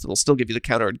spells that'll still give you the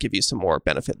counter and give you some more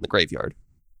benefit in the graveyard.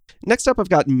 Next up, I've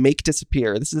got Make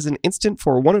Disappear. This is an instant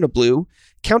for 1 and a blue.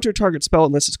 Counter target spell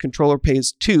unless its controller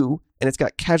pays 2, and it's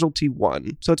got casualty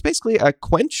 1. So it's basically a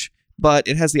quench, but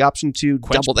it has the option to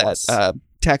Quench double plus. that,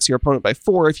 tax your opponent by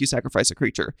 4 if you sacrifice a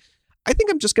creature. I think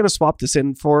I'm just going to swap this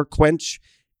in for quench.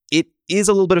 It is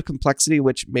a little bit of complexity,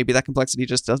 which maybe that complexity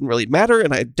just doesn't really matter,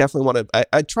 and I definitely want to...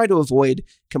 I try to avoid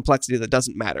complexity that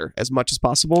doesn't matter as much as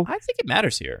possible. I think it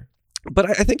matters here. But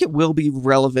I think it will be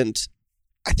relevant.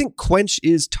 I think Quench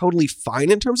is totally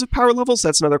fine in terms of power levels.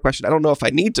 That's another question. I don't know if I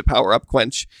need to power up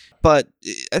Quench, but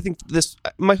I think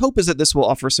my hope is that this will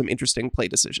offer some interesting play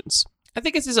decisions. I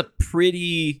think this is a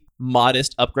pretty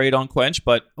modest upgrade on Quench,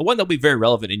 but one that'll be very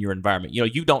relevant in your environment. You know,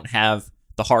 you don't have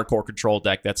the hardcore control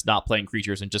deck that's not playing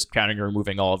creatures and just counting or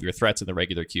removing all of your threats in the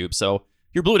regular cube. So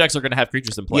your blue decks are going to have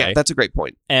creatures in play. Yeah, that's a great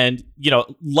point. And, you know,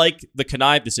 like the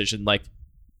Connive decision, like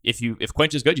if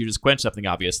Quench is good, you just quench something,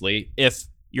 obviously. If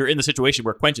you're in the situation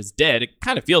where Quench is dead, it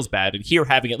kind of feels bad. And here,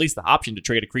 having at least the option to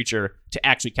trade a creature to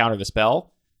actually counter the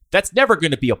spell, that's never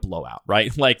going to be a blowout,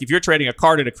 right? Like, if you're trading a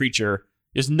card and a creature,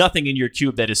 there's nothing in your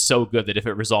cube that is so good that if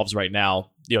it resolves right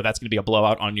now, you know, that's going to be a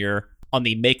blowout on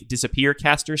the Make Disappear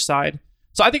caster side.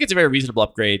 So I think it's a very reasonable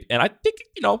upgrade. And I think,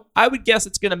 you know, I would guess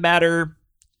it's going to matter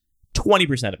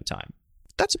 20% of the time.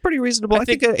 That's a pretty reasonable. I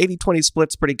think an 80-20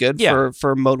 split's pretty good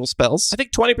for modal spells. I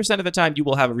think 20% of the time you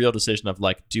will have a real decision of,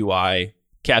 like, do I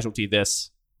casualty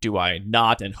this? Do I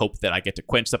not? And hope that I get to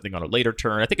quench something on a later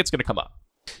turn. I think it's going to come up.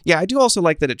 Yeah, I do also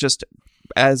like that it just,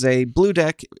 as a blue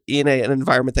deck in an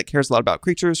environment that cares a lot about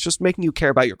creatures, just making you care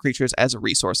about your creatures as a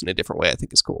resource in a different way, I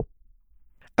think is cool.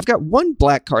 I've got one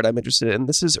black card I'm interested in.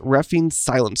 This is Reffine's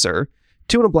Silencer.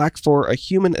 2 and a black for a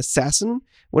human assassin.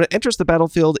 When it enters the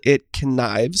battlefield, it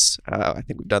connives. I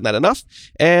think we've done that enough.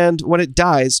 And when it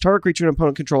dies, target creature an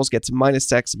opponent controls gets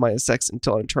 -X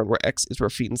until on a turn where X is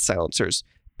Reffine's Silencer's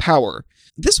power.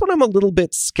 This one I'm a little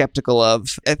bit skeptical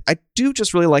of. I do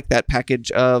just really like that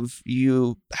package of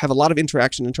you have a lot of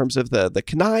interaction in terms of the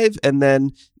connive, and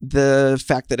then the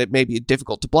fact that it may be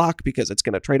difficult to block because it's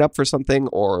going to trade up for something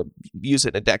or use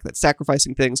it in a deck that's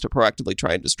sacrificing things to proactively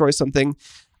try and destroy something.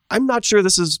 I'm not sure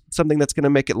this is something that's going to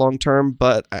make it long term,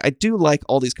 but I do like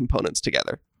all these components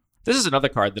together. This is another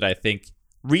card that I think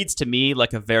reads to me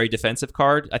like a very defensive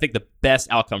card. I think the best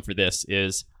outcome for this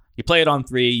is you play it on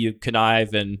 3, you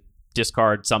connive and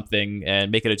discard something and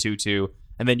make it a 2/2,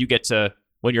 and then you get to,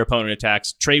 when your opponent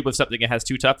attacks, trade with something that has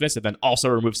 2 toughness, and then also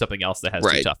remove something else that has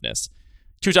 2 toughness.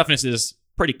 2 toughness is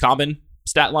pretty common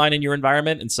stat line in your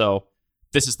environment, and so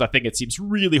this is the thing it seems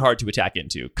really hard to attack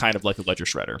into, kind of like a Ledger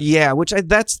Shredder. Yeah, which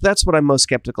that's what I'm most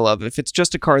skeptical of. If it's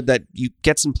just a card that you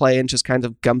gets in play and just kind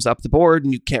of gums up the board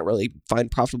and you can't really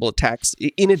find profitable attacks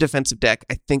in a defensive deck,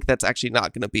 I think that's actually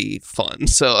not going to be fun.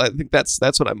 So I think that's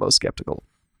what I'm most skeptical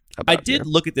about. I did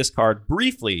look at this card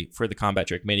briefly for the Combat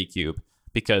Trick Minikube,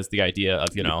 because the idea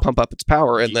of, you know, pump up its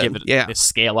power and then give it a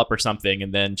scale up or something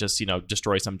and then just, you know,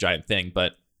 destroy some giant thing.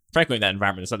 But frankly, in that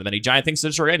environment, there's not that many giant things to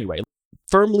destroy anyway.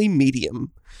 Firmly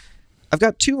medium. I've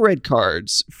got 2 red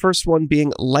cards. First one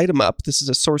being Light 'em Up. This is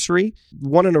a sorcery.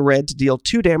 1 and a red to deal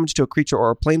 2 damage to a creature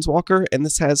or a planeswalker, and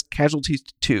this has casualties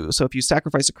 2. So if you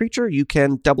sacrifice a creature, you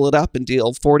can double it up and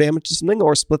deal 4 damage to something,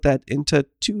 or split that into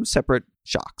 2 separate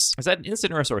shocks. Is that an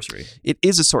instant or a sorcery? It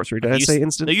is a sorcery. Did I say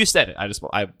instant? No, you said it.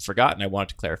 I forgot, and I wanted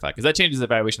to clarify, because that changes the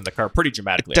valuation of the card pretty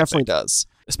dramatically. It definitely does.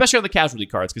 Especially on the casualty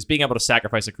cards, because being able to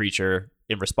sacrifice a creature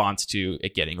in response to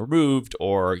it getting removed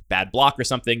or bad block or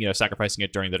something, you know, sacrificing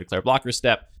it during the declare blocker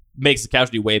step, makes the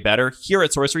casualty way better. Here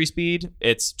at sorcery speed,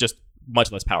 it's just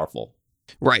much less powerful.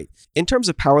 Right. In terms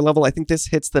of power level, I think this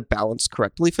hits the balance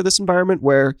correctly for this environment,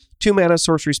 where 2 mana,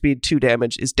 sorcery speed, 2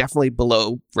 damage is definitely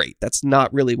below rate. That's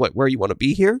not really where you want to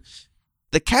be here.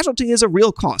 The casualty is a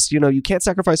real cost. You know, you can't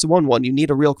sacrifice a 1/1. You need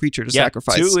a real creature to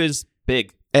sacrifice. 2 is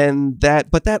big. And that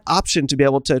option to be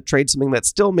able to trade something that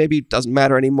still maybe doesn't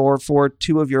matter anymore for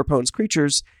 2 of your opponent's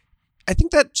creatures, I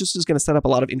think that just is going to set up a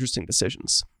lot of interesting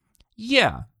decisions.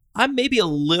 Yeah. I'm maybe a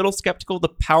little skeptical of the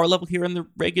power level here in the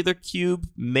regular cube.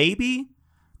 Maybe.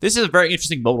 This is a very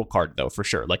interesting modal card, though, for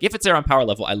sure. Like, if it's there on power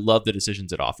level, I love the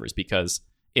decisions it offers, because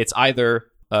it's either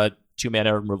a 2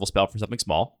 mana removal spell for something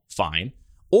small, fine,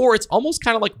 or it's almost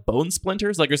kind of like Bone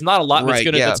Splinters. Like, there's not a lot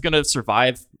that's gonna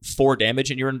survive 4 damage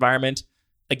in your environment.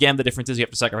 Again, the difference is you have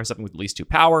to sacrifice something with at least 2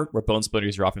 power, where Bone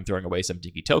Splinters, you're often throwing away some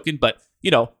dinky token. But, you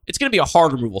know, it's going to be a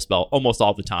hard removal spell almost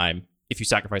all the time if you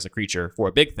sacrifice a creature for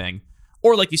a big thing.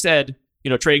 Or, like you said, you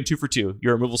know, trading 2 for 2,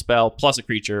 your removal spell plus a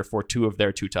creature for 2 of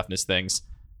their 2 toughness things.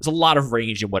 There's a lot of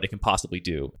range in what it can possibly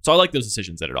do. So I like those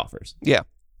decisions that it offers. Yeah.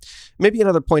 Maybe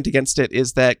another point against it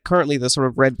is that currently the sort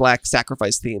of red-black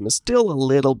sacrifice theme is still a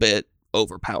little bit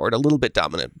overpowered, a little bit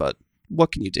dominant, but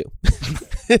what can you do?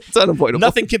 It's unavoidable.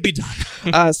 Nothing can be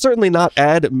done. Certainly not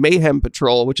add Mayhem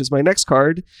Patrol, which is my next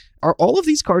card. Are all of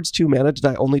these cards 2 mana? Did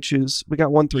I only choose? We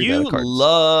got 1 3 mana cards. You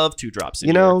love 2-drops.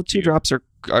 You know, 2-drops are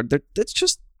that's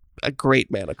just a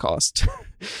great mana cost.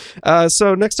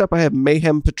 So next up, I have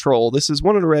Mayhem Patrol. This is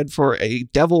 1 in red for a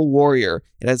Devil Warrior.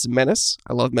 It has Menace.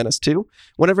 I love Menace too.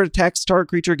 Whenever it attacks, target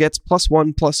creature gets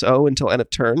 +1/+0 until end of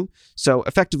turn. So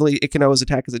effectively, it can always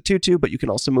attack as a 2/2, but you can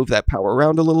also move that power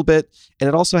around a little bit. And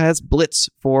it also has Blitz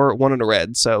for 1 in a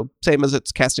red. So same as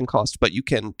its casting cost, but you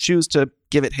can choose to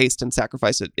give it haste and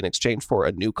sacrifice it in exchange for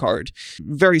a new card.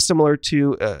 Very similar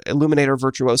to Illuminator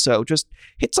Virtuoso. Just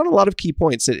hits on a lot of key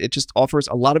points. It just offers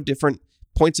a lot of different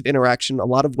points of interaction, a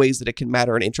lot of ways that it can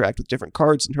matter and interact with different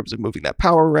cards in terms of moving that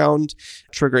power around,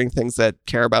 triggering things that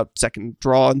care about second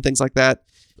draw and things like that.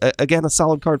 Again, a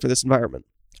solid card for this environment.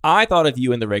 I thought of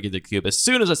you in the regular cube as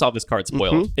soon as I saw this card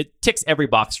spoiled. It ticks every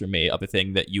box for me of a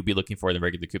thing that you'd be looking for in the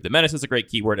regular cube. The Menace is a great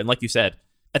keyword, and like you said,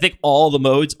 I think all the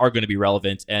modes are going to be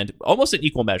relevant and almost in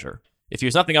equal measure. If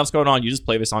there's nothing else going on, you just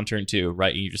play this on turn 2,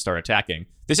 right? And you just start attacking.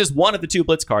 This is one of the 2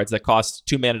 Blitz cards that costs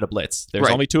 2 mana to Blitz. There's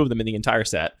only 2 of them in the entire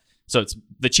set. So it's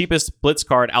the cheapest Blitz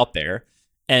card out there.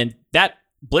 And that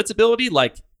Blitz ability,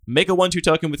 like make a 1/2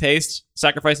 token with haste,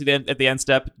 sacrifice it at the end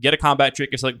step, get a combat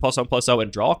trick or something +1/+0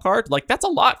 and draw a card. Like that's a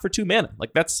lot for 2 mana.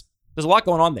 Like there's a lot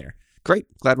going on there. Great.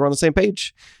 Glad we're on the same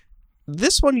page.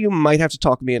 This one you might have to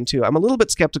talk me into. I'm a little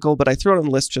bit skeptical, but I threw it on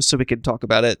the list just so we could talk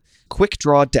about it. Quick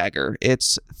Draw Dagger.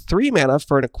 It's 3 mana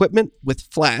for an equipment with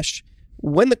flash.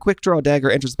 When the Quick Draw Dagger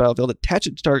enters the battlefield, attach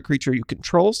it to target creature you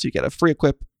control, so you get a free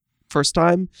equip first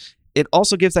time. It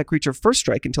also gives that creature first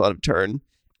strike until end of turn,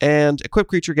 and equip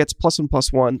creature gets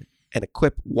 +1/+1 and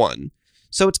equip 1.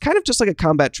 So it's kind of just like a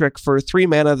combat trick for 3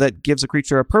 mana that gives a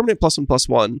creature a permanent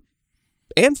 +1/+1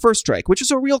 and first strike, which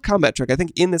is a real combat trick. I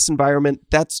think in this environment,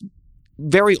 that's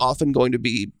very often going to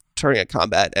be turning a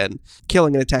combat and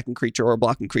killing an attacking creature or a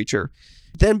blocking creature.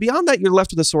 Then beyond that, you're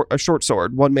left with a short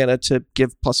sword, 1 mana to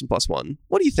give +1/+1.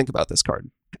 What do you think about this card?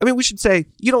 I mean, we should say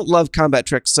you don't love combat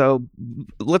tricks, so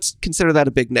let's consider that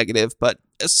a big negative, but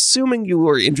assuming you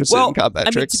were interested in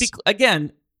combat tricks.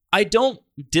 Again, I don't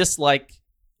dislike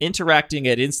interacting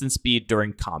at instant speed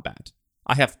during combat.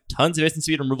 I have tons of instant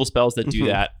speed removal spells that do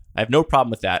that. I have no problem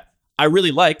with that. I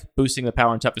really like boosting the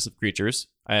power and toughness of creatures,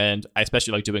 and I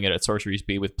especially like doing it at sorcery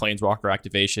speed with Planeswalker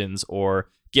activations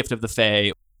or Gift of the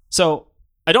Fae. So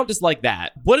I don't dislike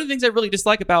that. One of the things I really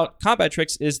dislike about combat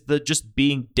tricks is the just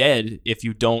being dead if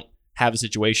you don't have a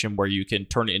situation where you can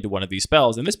turn it into one of these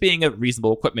spells. And this being a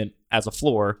reasonable equipment as a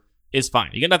floor is fine.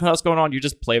 You got nothing else going on, you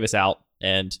just play this out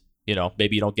and, you know,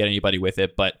 maybe you don't get anybody with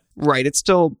it, but... Right, it's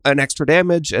still an extra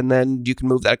damage, and then you can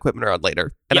move that equipment around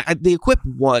later. And the equip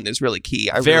 1 is really key.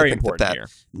 I Very really think important that here.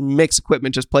 Makes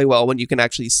equipment just play well when you can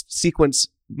actually sequence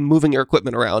moving your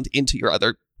equipment around into your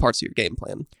other parts of your game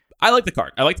plan. I like the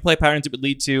card. I like the play patterns it would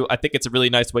lead to. I think it's a really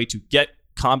nice way to get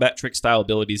combat trick style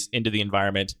abilities into the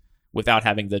environment without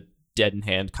having the dead in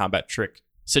hand combat trick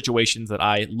situations that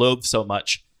I loathe so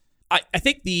much. I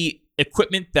think the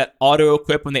equipment that auto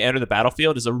equip when they enter the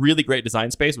battlefield is a really great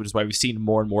design space, which is why we've seen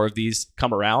more and more of these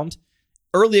come around.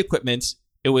 Early equipment,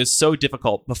 it was so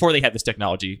difficult before they had this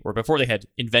technology or before they had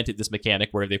invented this mechanic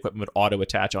where the equipment would auto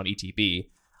attach on ETB.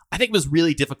 I think it was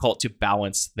really difficult to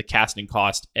balance the casting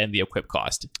cost and the equip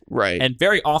cost. Right. And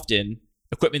very often,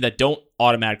 equipment that don't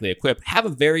automatically equip have a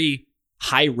very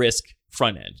high risk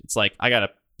front end. It's like, I got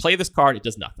to play this card, it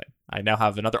does nothing. I now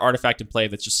have another artifact in play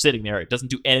that's just sitting there. It doesn't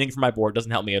do anything for my board,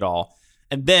 doesn't help me at all.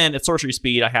 And then at sorcery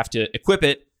speed, I have to equip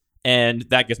it, and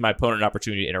that gives my opponent an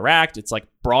opportunity to interact. It's like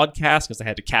broadcast because I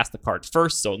had to cast the card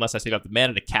first. So unless I save up the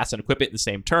mana to cast and equip it in the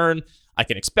same turn, I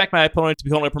can expect my opponent to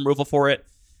be holding up removal for it.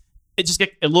 It just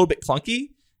gets a little bit clunky.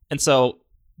 And so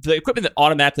the equipment that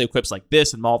automatically equips like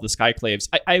this and Maul of the Skyclaves,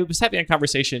 I was having a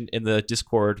conversation in the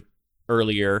Discord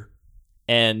earlier,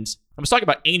 and I was talking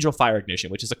about Angel Fire Ignition,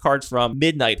 which is a card from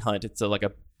Midnight Hunt. It's like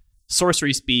a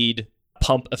sorcery speed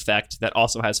pump effect that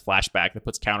also has flashback that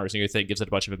puts counters on your thing, gives it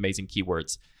a bunch of amazing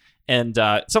keywords. And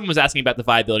someone was asking about the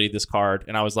viability of this card,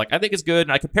 and I was like, I think it's good.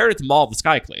 And I compared it to Maul of the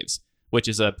Skyclaves, which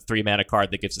is a 3-mana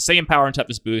card that gives the same power and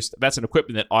toughness boost. That's an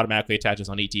equipment that automatically attaches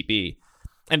on ETB.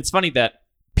 And it's funny that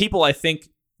people, I think,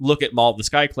 look at Maul of the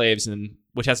Skyclaves, and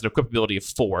which has an equipability of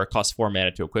 4, costs 4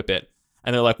 mana to equip it.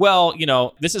 And they're like, well, you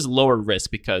know, this is lower risk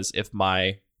because if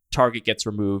my target gets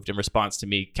removed in response to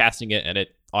me casting it and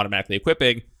it automatically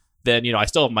equipping, then, you know, I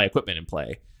still have my equipment in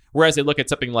play. Whereas they look at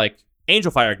something like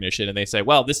Angel Fire Ignition and they say,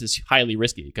 well, this is highly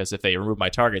risky because if they remove my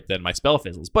target, then my spell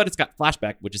fizzles. But it's got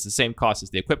flashback, which is the same cost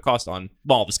as the equip cost on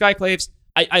Maul of the Skyclaves.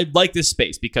 I like this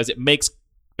space because it makes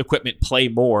equipment play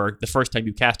more the first time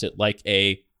you cast it like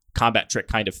a combat trick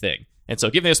kind of thing. And so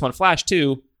giving this one flash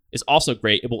too is also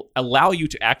great. It will allow you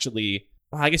to actually,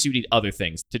 well, I guess you need other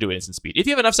things to do it instant speed. If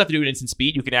you have enough stuff to do it instant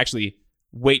speed, you can actually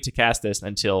wait to cast this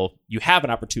until you have an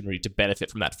opportunity to benefit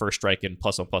from that first strike and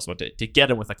 +1/+1 to get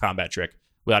him with a combat trick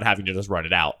without having to just run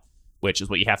it out, which is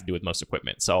what you have to do with most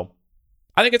equipment. So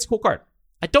I think it's a cool card.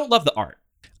 I don't love the art.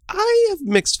 I have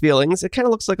mixed feelings. It kind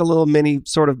of looks like a little mini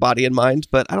sort of Body and Mind,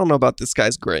 but I don't know about this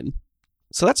guy's grin.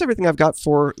 So that's everything I've got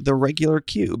for the regular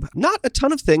cube. Not a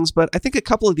ton of things, but I think a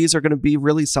couple of these are going to be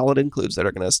really solid includes that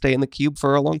are going to stay in the cube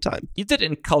for a long time. You did it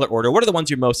in color order. What are the ones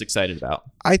you're most excited about?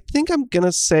 I think I'm going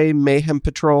to say Mayhem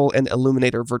Patrol and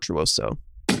Illuminator Virtuoso.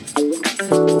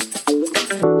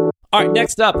 All right,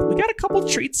 next up, we got a couple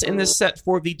treats in this set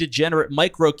for the Degenerate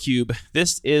Micro Cube.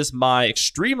 This is my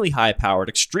extremely high-powered,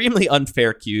 extremely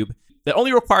unfair cube that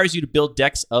only requires you to build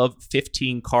decks of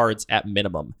 15 cards at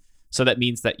minimum. So that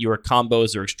means that your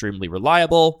combos are extremely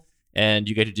reliable, and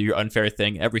you get to do your unfair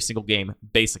thing every single game,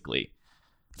 basically.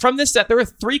 From this set, there are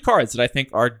 3 cards that I think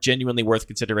are genuinely worth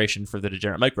consideration for the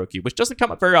Degenerate Micro Cube, which doesn't come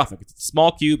up very often. It's a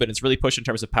small cube, and it's really pushed in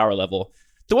terms of power level.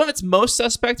 The one that's most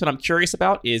suspect and I'm curious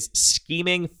about is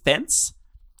Scheming Fence.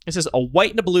 This is a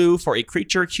white and a blue for a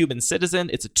creature human citizen.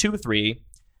 It's a 2/3.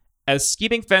 As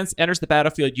Scheming Fence enters the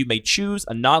battlefield, you may choose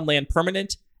a non-land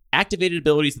permanent. Activated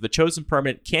abilities of the chosen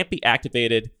permanent can't be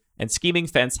activated, and Scheming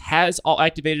Fence has all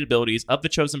activated abilities of the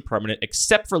chosen permanent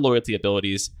except for loyalty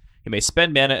abilities. You may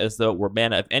spend mana as though it were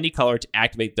mana of any color to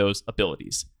activate those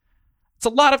abilities. It's a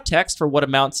lot of text for what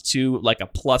amounts to like a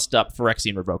plussed up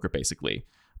Phyrexian Revoker, basically.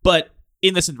 But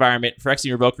in this environment,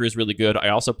 Phyrexian Revoker is really good. I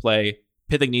also play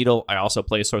Pithing Needle. I also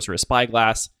play Sorcerous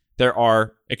Spyglass. There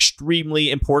are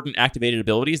extremely important activated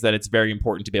abilities that it's very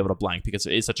important to be able to blank because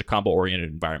it is such a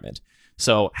combo-oriented environment.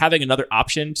 So having another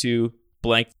option to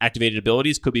blank activated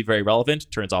abilities could be very relevant.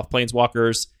 Turns off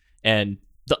Planeswalkers. And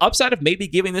the upside of maybe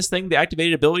giving this thing the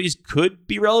activated abilities could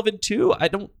be relevant too. I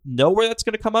don't know where that's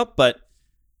going to come up, but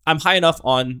I'm high enough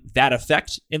on that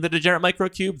effect in the Degenerate Micro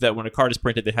Cube that when a card is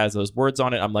printed that has those words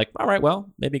on it, I'm like, all right,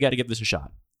 well, maybe got to give this a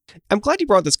shot. I'm glad you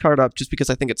brought this card up just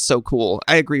because I think it's so cool.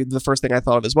 I agree. The first thing I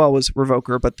thought of as well was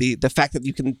Revoker, but the fact that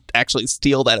you can actually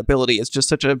steal that ability is just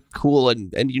such a cool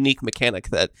and unique mechanic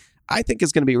that I think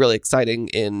is going to be really exciting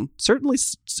in certainly,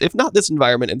 if not this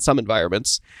environment, in some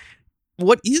environments.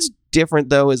 What is different,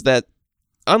 though, is that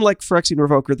unlike Phyrexian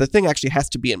Revoker, the thing actually has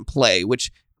to be in play,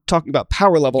 which, talking about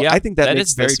power level, I think that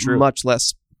makes this much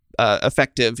less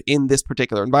effective in this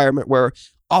particular environment where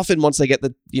often once they get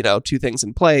the 2 things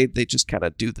in play, they just kind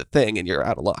of do the thing and you're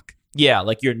out of luck. Yeah,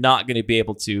 like you're not going to be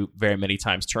able to very many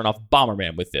times turn off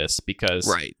Bomberman with this because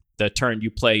the turn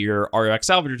you play your ROX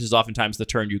Salvagers is oftentimes the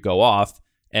turn you go off.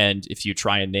 And if you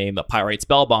try and name a Pyrite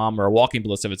Spellbomb or a Walking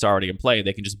Ballista if it's already in play,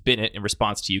 they can just bin it in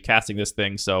response to you casting this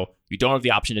thing. So you don't have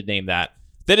the option to name that.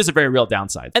 That is a very real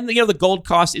downside. And the gold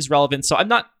cost is relevant, so I'm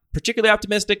not particularly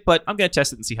optimistic, but I'm going to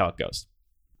test it and see how it goes.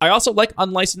 I also like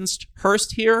Unlicensed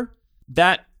Hearse here.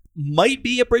 That might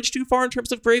be a bridge too far in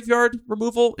terms of graveyard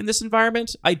removal in this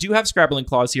environment. I do have Scrabbling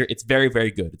Claws here. It's very,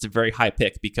 very good. It's a very high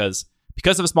pick because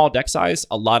of a small deck size,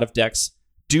 a lot of decks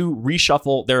do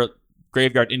reshuffle their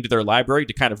graveyard into their library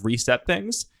to kind of reset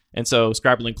things. And so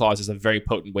Scrabbling Claws is a very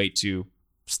potent way to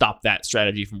stop that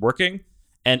strategy from working.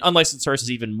 And Unlicensed Hearse is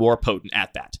even more potent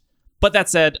at that. But that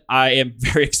said, I am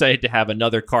very excited to have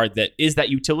another card that is that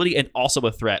utility and also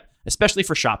a threat, especially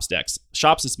for Shops decks.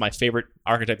 Shops is my favorite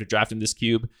archetype to draft in this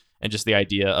cube, and just the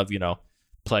idea of,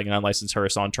 playing an Unlicensed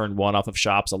Hearse on turn 1 off of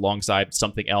Shops alongside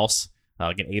something else,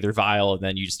 like an Aether Vial, and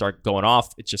then you just start going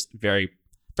off. It's just very,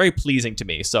 very pleasing to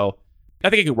me. So I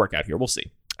think it could work out here. We'll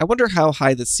see. I wonder how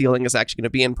high the ceiling is actually going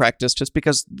to be in practice, just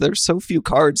because there's so few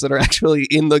cards that are actually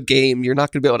in the game. You're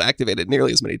not going to be able to activate it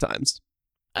nearly as many times.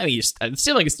 I mean, the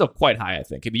ceiling is still quite high, I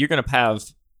think. I mean, you're going to have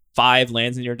 5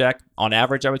 lands in your deck on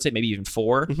average, I would say, maybe even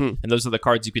 4. Mm-hmm. And those are the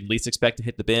cards you could least expect to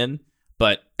hit the bin.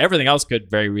 But everything else could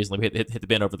very reasonably hit the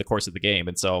bin over the course of the game.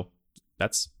 And so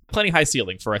that's plenty high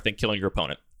ceiling for, I think, killing your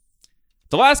opponent.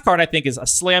 The last card, I think, is a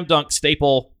slam dunk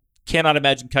staple. Cannot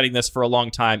imagine cutting this for a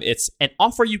long time. It's an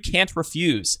offer you can't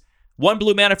refuse. 1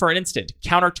 blue mana for an instant.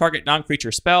 Counter target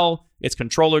non-creature spell. Its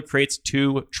controller creates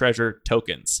 2 treasure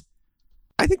tokens.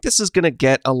 I think this is going to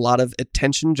get a lot of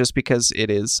attention just because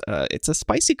it's a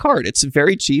spicy card. It's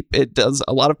very cheap. It does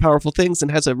a lot of powerful things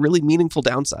and has a really meaningful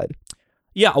downside.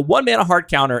 Yeah, a 1 mana hard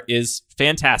counter is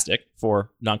fantastic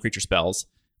for non-creature spells.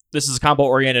 This is a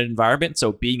combo-oriented environment,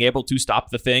 so being able to stop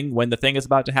the thing when the thing is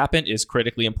about to happen is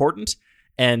critically important.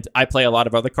 And I play a lot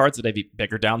of other cards that have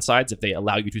bigger downsides if they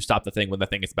allow you to stop the thing when the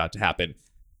thing is about to happen.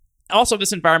 Also,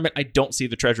 this environment, I don't see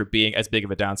the treasure being as big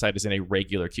of a downside as in a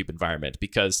regular cube environment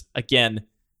because, again,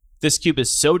 this cube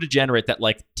is so degenerate that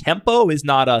like tempo is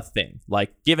not a thing.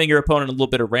 Like giving your opponent a little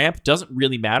bit of ramp doesn't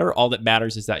really matter. All that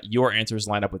matters is that your answers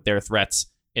line up with their threats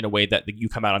in a way that you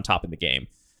come out on top in the game.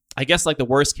 I guess like the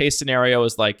worst case scenario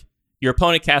is like your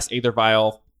opponent casts Aether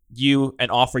Vial, you an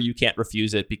offer, you can't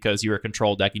refuse it because you're a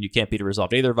control deck and you can't beat a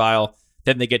resolved Aether Vial.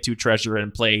 Then they get 2 treasure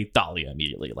and play Thalia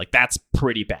immediately. Like that's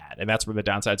pretty bad, and that's where the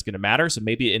downside's going to matter. So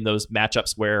maybe in those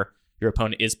matchups where your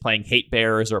opponent is playing hate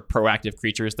bears or proactive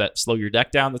creatures that slow your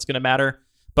deck down, that's going to matter.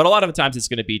 But a lot of the times it's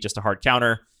going to be just a hard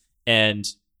counter and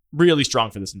really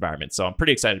strong for this environment. So I'm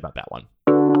pretty excited about that one.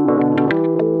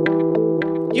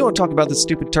 You want to talk about this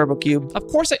stupid Turbo Cube? Of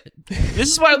course.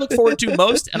 This is what I look forward to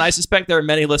most, and I suspect there are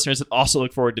many listeners that also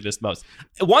look forward to this most.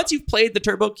 Once you've played the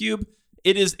Turbo Cube,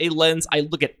 it is a lens. I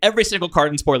look at every single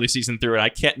card in spoiler season through, and I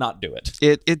can't not do it.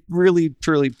 It really,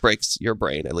 truly breaks your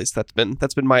brain. At least that's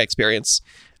been my experience.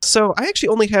 So I actually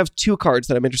only have 2 cards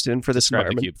that I'm interested in for this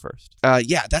Describe environment. the cube first.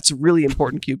 Yeah, that's a really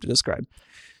important cube to describe.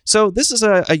 So this is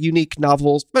a unique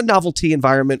novelty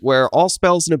environment where all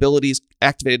spells and abilities,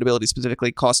 activated abilities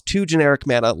specifically, cost 2 generic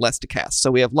mana less to cast. So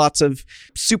we have lots of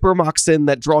super Moxen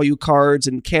that draw you cards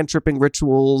and cantripping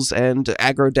rituals and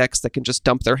aggro decks that can just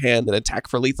dump their hand and attack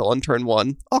for lethal on turn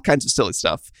 1. All kinds of silly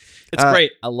stuff. It's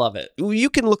great. I love it.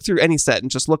 You can look through any set and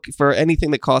just look for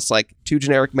anything that costs like 2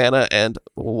 generic mana and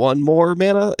 1 more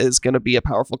mana is going to be a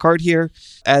powerful card here,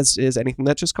 as is anything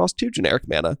that just costs 2 generic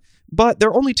mana. But there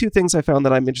are only 2 things I found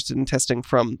that I'm interested in testing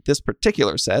from this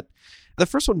particular set. The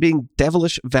first one being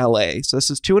Devilish Valet. So this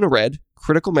is 2 and a red,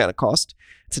 critical mana cost.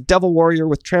 It's a Devil Warrior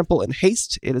with Trample and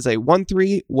Haste. It is a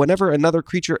 1/3. Whenever another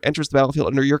creature enters the battlefield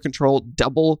under your control,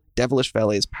 double Devilish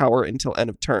Valet's power until end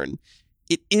of turn.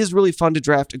 It is really fun to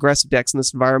draft aggressive decks in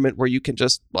this environment where you can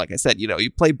just, like I said,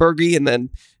 you play Burgi and then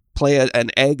play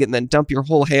an egg and then dump your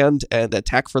whole hand and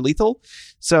attack for lethal.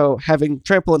 So having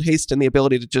Trample and Haste and the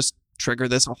ability to just trigger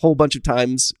this a whole bunch of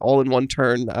times all in one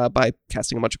turn by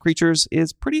casting a bunch of creatures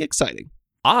is pretty exciting.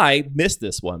 I missed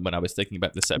this one when I was thinking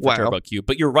about this set for Wow. Turbo Cube,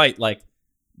 but you're right. Like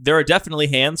there are definitely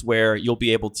hands where you'll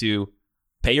be able to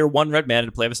pay your 1 red mana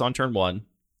to play this on turn 1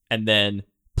 and then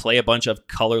play a bunch of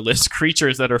colorless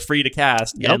creatures that are free to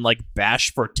cast and like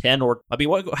bash for 10 or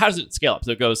how does it scale up?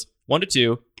 So it goes 1 to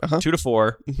 2, 2 to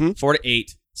 4, 4 to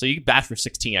 8. So you can bash for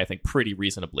 16, I think, pretty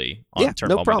reasonably on turn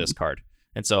 1 with this card.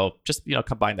 And so just,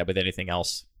 combine that with anything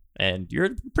else and you're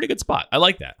in a pretty good spot. I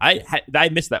like that. I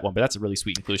missed that one, but that's a really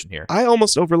sweet inclusion here. I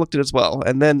almost overlooked it as well.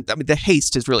 And then, the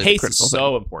haste is really haste critical is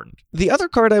so important. The other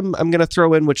card I'm going to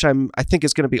throw in, which I think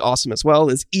is going to be awesome as well,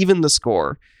 is Even the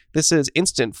Score. This is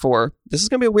instant this is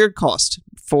going to be a weird cost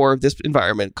for this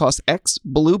environment. Cost X,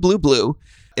 blue, blue, blue.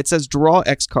 It says draw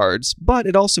X cards, but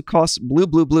it also costs blue,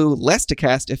 blue, blue less to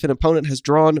cast if an opponent has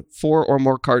drawn 4 or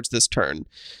more cards this turn.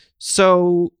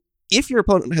 So if your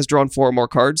opponent has drawn 4 or more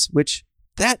cards, which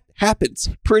that happens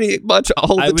pretty much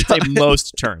all the time. I would say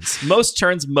most turns. Most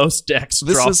turns, most decks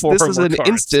draw 4 or more cards. This is an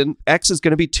instant. X is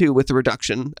going to be 2 with the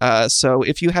reduction. So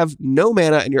if you have no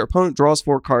mana and your opponent draws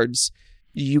 4 cards,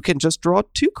 you can just draw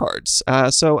 2 cards.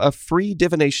 So a free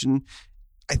divination,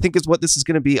 I think, is what this is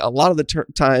going to be. A lot of the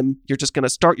time, you're just going to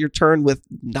start your turn with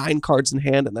 9 cards in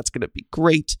hand, and that's going to be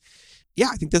great. Yeah,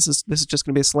 I think this is just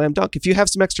going to be a slam dunk. If you have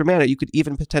some extra mana, you could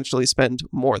even potentially spend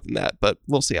more than that, but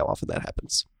we'll see how often that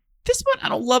happens. This one I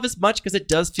don't love as much because it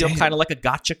does feel kind of like a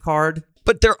gotcha card.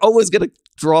 But they're always going to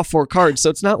draw 4 cards, so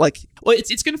it's not like... Well,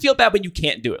 it's going to feel bad when you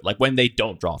can't do it, like when they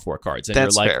don't draw 4 cards. And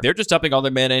That's you're like, fair. they're just dumping all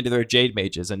their mana into their Jade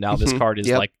Mages, and now this card is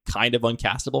like kind of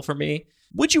uncastable for me.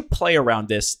 Would you play around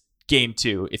this game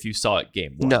 2 if you saw it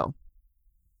game 1? No.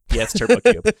 Yeah, it's Turbo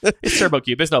Cube. It's Turbo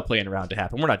Cube. There's no playing around to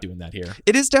happen. We're not doing that here.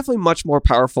 It is definitely much more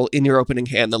powerful in your opening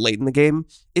hand than late in the game.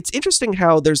 It's interesting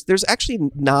how there's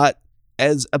actually not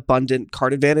as abundant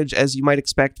card advantage as you might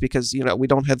expect because, we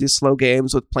don't have these slow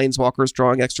games with planeswalkers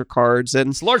drawing extra cards. And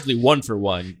it's largely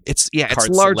 1-for-1. It's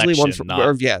largely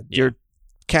 1-for-1. You're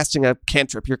casting a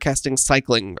cantrip. You're casting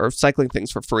cycling things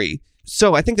for free.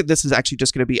 So I think that this is actually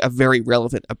just going to be a very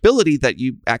relevant ability that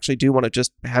you actually do want to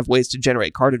just have ways to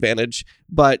generate card advantage.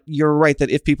 But you're right that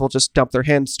if people just dump their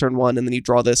hands turn 1 and then you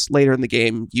draw this later in the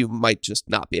game, you might just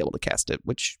not be able to cast it,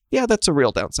 which, that's a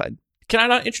real downside. Can I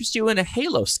not interest you in a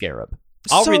Halo Scarab?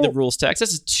 I'll read the rules text.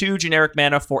 This is 2 generic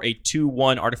mana for a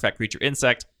 2/1 artifact creature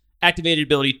insect. Activated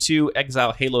ability 2,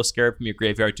 exile Halo Scarab from your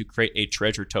graveyard to create a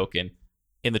treasure token.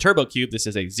 In the Turbo Cube, this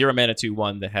is a 0 mana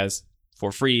 2/1 that has,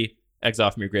 for free,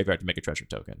 exile from your graveyard to make a treasure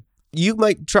token. You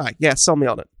might try. Yeah, sell me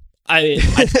on it. I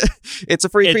it's a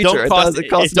free creature. It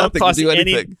costs nothing to do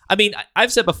anything.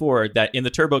 I've said before that in the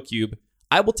Turbo Cube,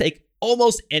 I will take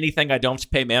almost anything I don't have to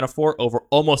pay mana for over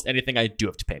almost anything I do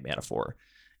have to pay mana for.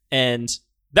 And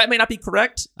That may not be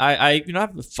correct. I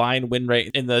have a fine win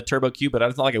rate in the Turbo Cube, but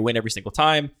it's not like I win every single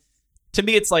time. To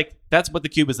me, it's like, that's what the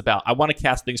cube is about. I want to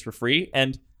cast things for free.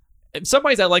 And in some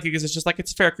ways I like it because it's just like,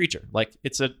 it's a fair creature. Like,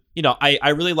 it's a, I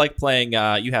really like playing,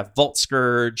 you have Vault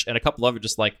Scourge and a couple other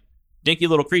just like dinky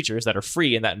little creatures that are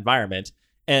free in that environment.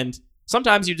 And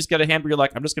sometimes you just get a hand where you're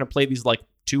like, I'm just going to play these like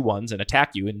 2/1s and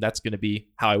attack you, and that's going to be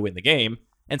how I win the game.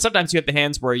 And sometimes you have the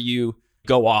hands where you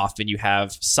go off and you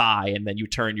have Sigh, and then you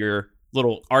turn your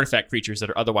little artifact creatures that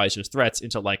are otherwise just threats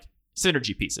into like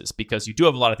synergy pieces, because you do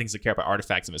have a lot of things that care about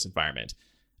artifacts in this environment.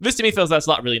 This to me feels that's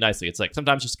not really nicely. It's like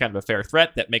sometimes just kind of a fair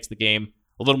threat that makes the game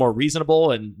a little more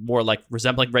reasonable and more like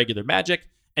resembling regular Magic,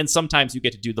 and sometimes you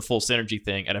get to do the full synergy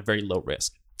thing at a very low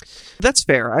risk. That's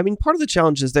fair. I mean, part of the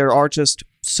challenge is there are just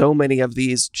so many of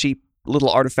these cheap little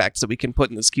artifacts that we can put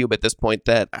in this cube at this point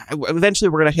that eventually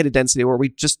we're going to hit a density where we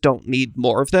just don't need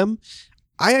more of them.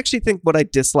 I actually think what I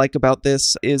dislike about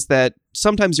this is that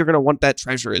sometimes you're going to want that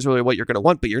treasure is really what you're going to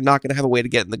want, but you're not going to have a way to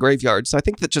get in the graveyard. So I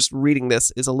think that just reading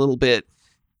this is a little bit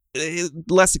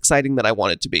less exciting than I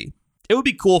want it to be. It would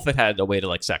be cool if it had a way to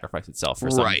like sacrifice itself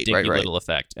for some dinky right. little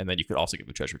effect, and then you could also give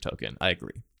the treasure token. I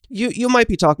agree. You might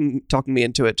be talking me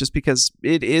into it just because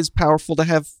it is powerful to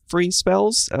have free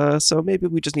spells, so maybe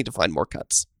we just need to find more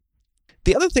cuts.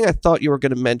 The other thing I thought you were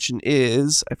going to mention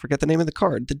is, I forget the name of the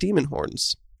card, the Demon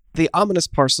Horns. The Ominous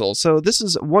Parcel. So this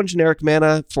is 1 generic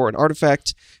mana for an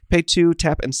artifact. Pay 2,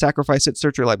 tap and sacrifice it.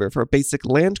 Search your library for a basic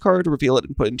land card, reveal it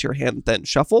and put it into your hand, then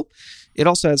shuffle. It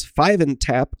also has 5 and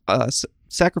tap.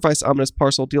 Sacrifice Ominous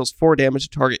Parcel, deals 4 damage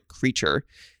to target creature.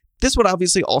 This would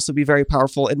obviously also be very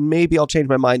powerful, and maybe I'll change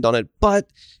my mind on it, but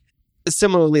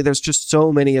similarly, there's just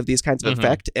so many of these kinds of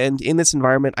effect, and in this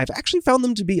environment, I've actually found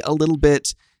them to be a little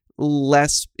bit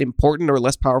less important or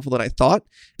less powerful than I thought,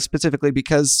 specifically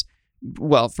because,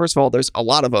 well, first of all, there's a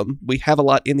lot of them. We have a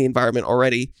lot in the environment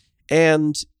already,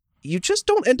 and you just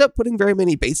don't end up putting very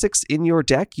many basics in your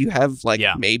deck. You have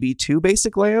maybe 2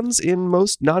 basic lands in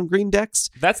most non-green decks.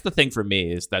 That's the thing for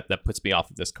me, is that puts me off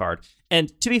of this card.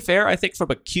 And to be fair, I think from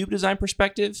a cube design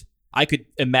perspective, I could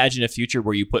imagine a future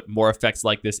where you put more effects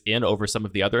like this in over some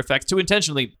of the other effects to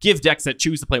intentionally give decks that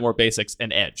choose to play more basics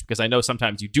an edge, because I know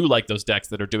sometimes you do like those decks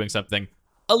that are doing something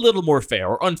a little more fair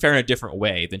or unfair in a different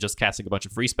way than just casting a bunch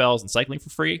of free spells and cycling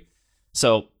for free.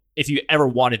 So if you ever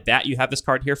wanted that, you have this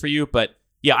card here for you. But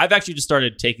yeah, I've actually just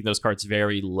started taking those cards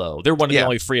very low. They're one of the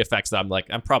only free effects that I'm like,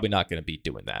 I'm probably not going to be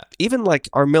doing that. Even like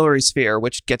Armillary Sphere,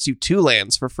 which gets you 2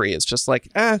 lands for free, it's just like,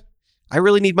 I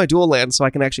really need my dual lands so I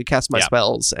can actually cast my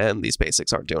spells, and these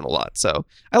basics aren't doing a lot. So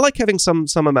I like having some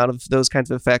amount of those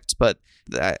kinds of effects, but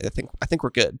I think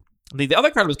we're good. The other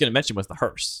card I was going to mention was the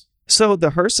Hearse. So the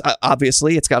Hearse,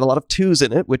 obviously, it's got a lot of 2s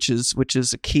in it, which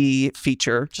is a key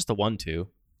feature. Just the 1/2.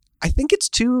 I think it's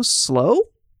too slow.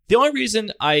 The only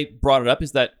reason I brought it up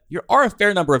is that there are a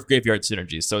fair number of graveyard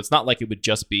synergies, so it's not like it would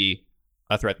just be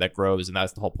a threat that grows, and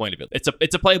that's the whole point of it.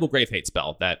 It's a playable Grave Hate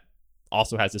spell that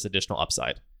also has this additional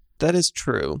upside. That is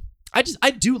true.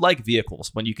 I do like vehicles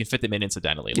when you can fit them in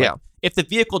incidentally. Like, if the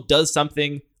vehicle does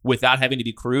something without having to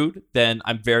be crewed, then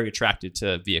I'm very attracted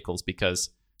to vehicles,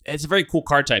 because it's a very cool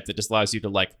card type that just allows you to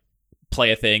like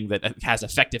play a thing that has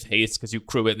effective haste because you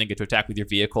crew it and then get to attack with your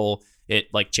vehicle. It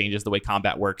like changes the way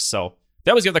combat works. So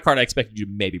that was the other card I expected you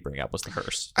to maybe bring up, was the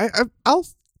Hearse. I'll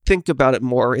think about it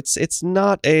more. It's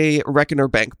not a Reckoner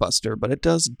Bank Buster, but it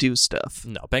does do stuff.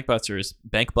 No, Bank Buster is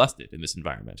bank busted in this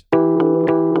environment.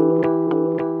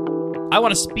 I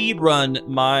want to speed run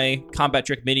my Combat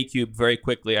Trick Minikube very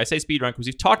quickly. I say speed run because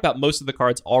we've talked about most of the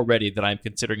cards already that I'm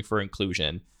considering for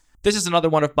inclusion. This is another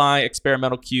one of my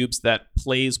experimental cubes that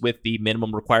plays with the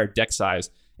minimum required deck size.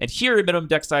 And here, minimum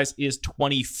deck size is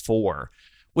 24,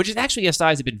 which is actually a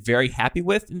size I've been very happy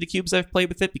with in the cubes I've played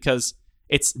with it, because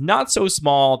it's not so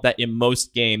small that in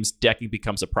most games decking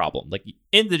becomes a problem. Like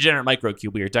in the Degenerate Micro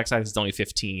Cube, where your deck size is only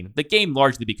 15, the game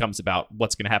largely becomes about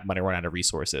what's going to happen when I run out of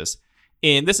resources.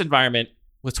 In this environment,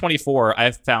 with 24,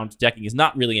 I've found decking is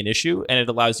not really an issue, and it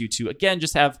allows you to, again,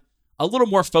 just have a little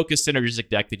more focused synergistic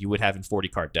deck that you would have in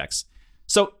 40-card decks.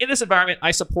 So in this environment, I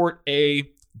support a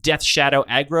Death Shadow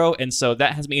aggro, and so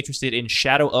that has me interested in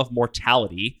Shadow of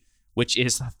Mortality, which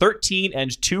is 13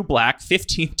 and 2 black,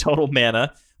 15 total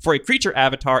mana. For a creature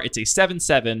avatar, it's a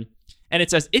 7/7, and it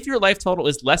says, if your life total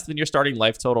is less than your starting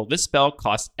life total, this spell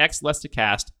costs X less to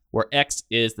cast, where X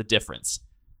is the difference.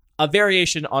 A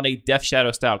variation on a Death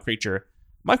Shadow style creature.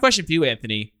 My question for you,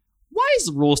 Anthony, why is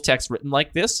the rules text written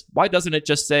like this? Why doesn't it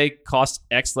just say cost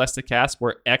X less to cast,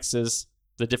 where X is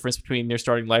the difference between your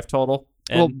starting life total?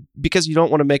 Well, because you don't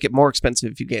want to make it more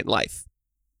expensive if you gain life.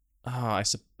 Oh,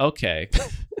 okay.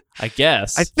 I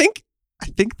guess. I think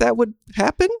that would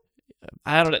happen.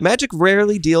 I don't know. Magic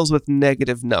rarely deals with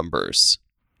negative numbers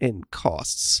in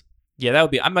costs. Yeah, that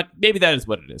would be. Maybe that is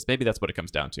what it is. Maybe that's what it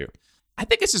comes down to. I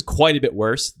think this is quite a bit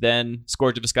worse than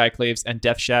Scourge of the Skyclaves and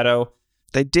Death Shadow.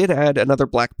 They did add another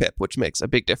Black Pip, which makes a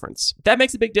big difference. That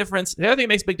makes a big difference. The other thing that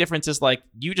makes a big difference is, like,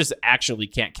 you just actually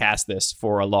can't cast this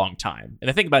for a long time. And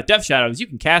the thing about Death Shadow is you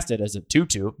can cast it as a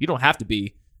 2/2. You don't have to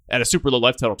be at a super low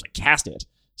life total to cast it.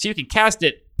 So you can cast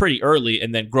it pretty early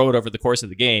and then grow it over the course of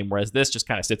the game, whereas this just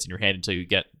kind of sits in your hand until you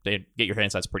get your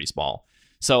hand size pretty small.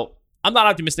 So I'm not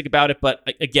optimistic about it, but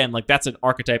again, like, that's an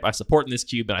archetype I support in this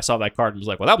cube, and I saw that card and was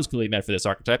like, well, that was clearly meant for this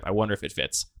archetype. I wonder if it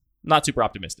fits. Not super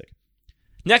optimistic.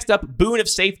 Next up, Boon of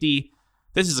Safety.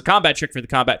 This is a combat trick for the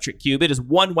combat trick cube. It is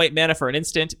 1 white mana for an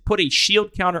instant. Put a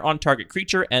shield counter on target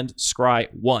creature and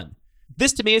scry 1.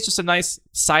 This, to me, is just a nice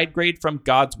side grade from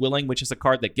God's Willing, which is a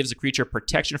card that gives a creature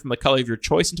protection from the color of your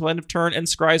choice until end of turn and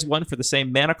scries 1 for the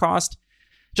same mana cost.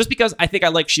 Just because I think I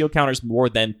like shield counters more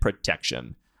than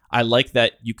protection. I like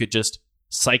that you could just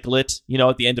cycle it,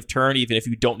 at the end of turn, even if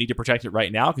you don't need to protect it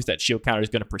right now, because that shield counter is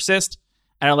going to persist.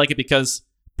 And I like it because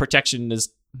protection is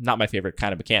not my favorite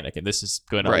kind of mechanic, and this is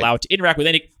going to allow it to interact with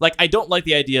any... Like, I don't like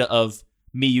the idea of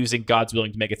me using God's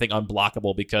Willing to make a thing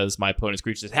unblockable because my opponent's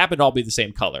creatures happen to all be the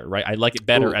same color, right? I like it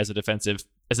better as a defensive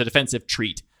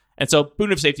treat. And so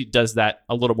Boon of Safety does that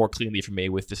a little more cleanly for me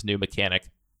with this new mechanic.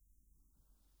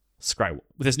 With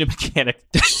this new mechanic.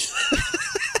 Scry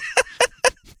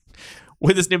 1.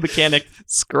 With this new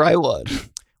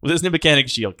mechanic,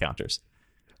 shield counters.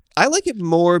 I like it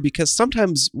more because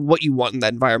sometimes what you want in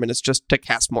that environment is just to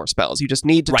cast more spells. You just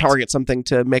need to target something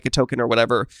to make a token or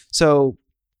whatever. So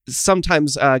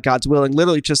sometimes God's Willing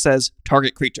literally just says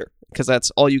target creature, because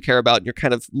that's all you care about, and you're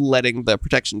kind of letting the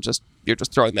protection you're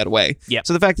just throwing that away. Yep.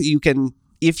 So the fact that you can,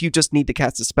 if you just need to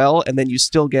cast a spell and then you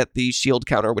still get the shield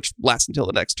counter, which lasts until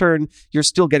the next turn, you're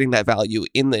still getting that value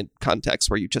in the context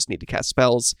where you just need to cast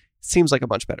spells. Seems like a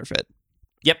much better fit.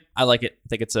 Yep, I like it. I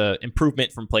think it's an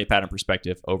improvement from play pattern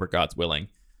perspective over God's Willing.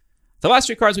 The last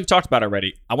 3 cards we've talked about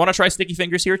already. I want to try Sticky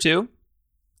Fingers here too.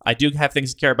 I do have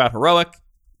things to care about Heroic.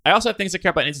 I also have things to care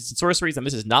about instants and sorceries, and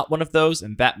this is not one of those,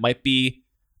 and that might be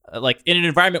like in an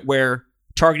environment where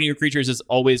targeting your creatures is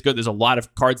always good. There's a lot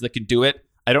of cards that can do it.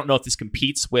 I don't know if this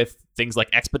competes with things like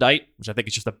Expedite, which I think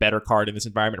is just a better card in this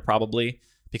environment probably,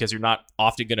 because you're not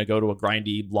often going to go to a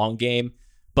grindy long game,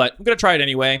 but I'm going to try it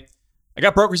anyway. I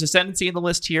got Broker's Ascendancy in the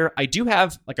list here. I do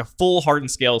have like a full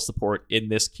Hardened Scales support in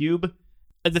this cube.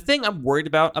 And the thing I'm worried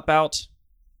about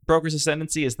Broker's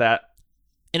Ascendancy is that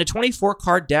in a 24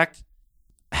 card deck,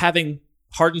 having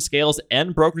Hardened Scales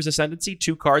and Broker's Ascendancy,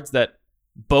 2 cards that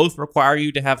both require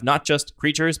you to have not just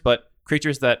creatures, but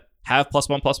creatures that have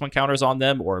 +1/+1 counters on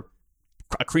them, or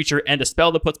a creature and a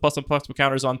spell that puts +1/+1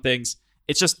 counters on things.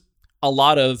 It's just a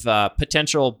lot of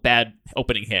potential bad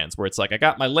opening hands where it's like, I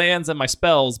got my lands and my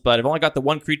spells, but I've only got the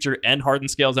 1 creature and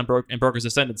Hardened Scales and Broker's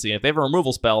Ascendancy. And if they have a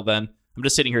removal spell, then I'm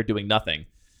just sitting here doing nothing.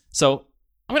 So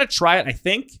I'm going to try it, I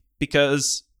think,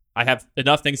 because I have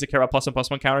enough things to care about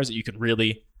 +1/+1 counters that you can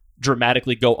really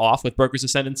dramatically go off with Broker's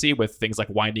Ascendancy with things like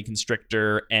Winding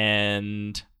Constrictor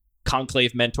and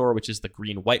Conclave Mentor, which is the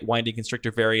green-white Winding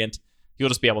Constrictor variant. You'll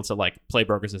just be able to like play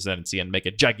Broker's Ascendancy and make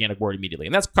a gigantic board immediately.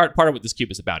 And that's part of what this cube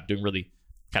is about, doing really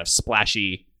kind of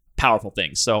splashy, powerful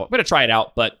things. So I'm going to try it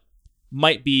out, but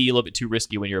might be a little bit too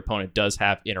risky when your opponent does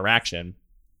have interaction.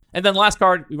 And then the last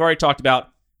card we've already talked about,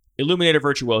 Illuminator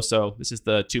Virtuoso. This is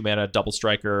the 2-mana double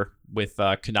striker with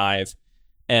Connive.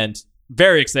 And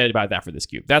very excited about that for this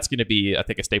cube. That's going to be, I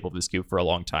think, a staple of this cube for a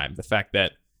long time. The fact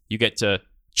that you get to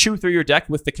chew through your deck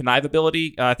with the Connive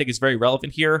ability, I think is very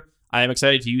relevant here. I am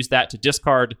excited to use that to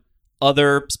discard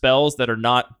other spells that are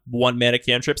not 1-mana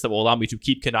cantrips that will allow me to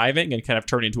keep conniving and kind of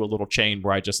turn into a little chain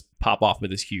where I just pop off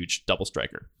with this huge double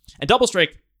striker. And double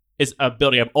strike is a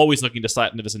ability I'm always looking to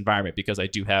slot into this environment because I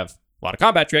do have a lot of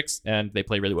combat tricks and they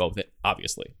play really well with it,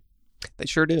 obviously. They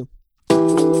sure do.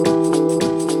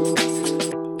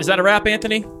 Is that a wrap,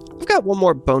 Anthony? I've got one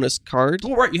more bonus card.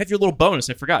 Oh, right, you have your little bonus.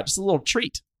 I forgot. Just a little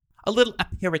treat. A little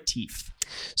aperitif.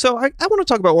 So I want to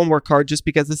talk about one more card just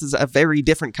because this is a very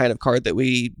different kind of card that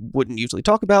we wouldn't usually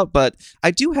talk about, but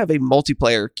I do have a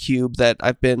multiplayer cube that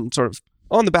I've been sort of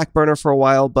on the back burner for a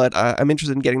while, but I'm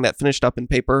interested in getting that finished up in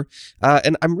paper.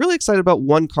 And I'm really excited about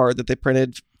one card that they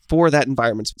printed for that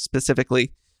environment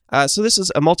specifically. So this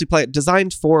is a multiplayer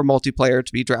designed for multiplayer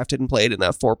to be drafted and played in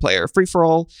a 4-player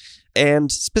free-for-all.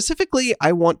 And specifically,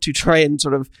 I want to try and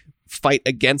sort of fight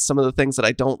against some of the things that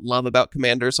I don't love about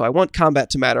Commander. So I want combat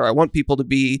to matter. I want people to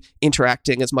be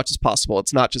interacting as much as possible.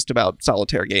 It's not just about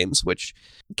solitaire games, which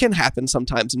can happen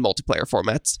sometimes in multiplayer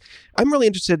formats. I'm really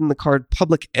interested in the card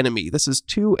Public Enemy. This is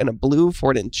 2 and a blue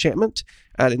for an enchantment.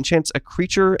 It enchants a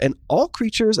creature, and all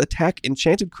creatures attack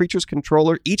enchanted creature's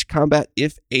controller each combat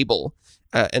if able.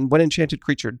 And when enchanted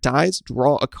creature dies,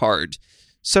 draw a card.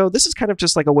 So this is kind of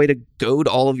just like a way to goad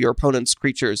all of your opponent's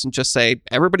creatures and just say,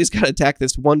 everybody's got to attack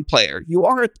this one player. You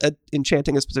are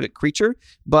enchanting a specific creature,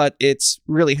 but it's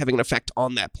really having an effect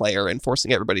on that player and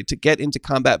forcing everybody to get into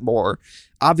combat more.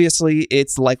 Obviously,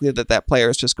 it's likely that that player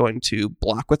is just going to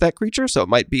block with that creature, so it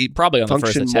might be probably on the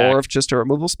first attack. More of just a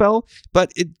removal spell,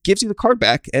 but it gives you the card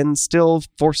back and still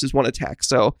forces one attack.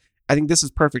 So I think this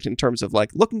is perfect in terms of like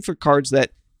looking for cards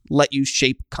that let you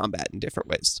shape combat in different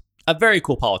ways. A very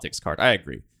cool politics card, I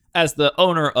agree. As the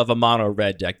owner of a mono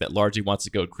red deck that largely wants to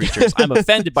goad creatures, I'm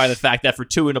offended by the fact that for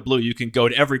 2 and a blue, you can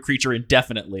goad every creature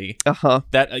indefinitely.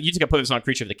 That you just got to put this on a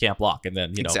creature that can't block, and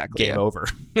then, game over.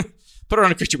 Put it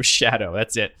on a creature with shadow.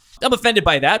 That's it. I'm offended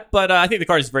by that, but I think the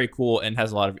card is very cool and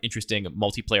has a lot of interesting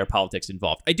multiplayer politics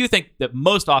involved. I do think that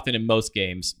most often in most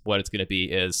games, what it's going to be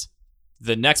is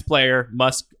the next player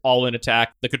must all-in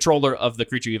attack the controller of the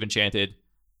creature you've enchanted,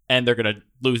 and they're going to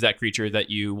lose that creature that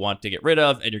you want to get rid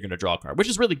of, and you're going to draw a card, which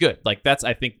is really good. Like, that's,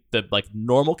 I think, the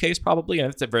normal case probably, and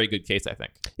it's a very good case, I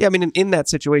think. Yeah, I mean, in that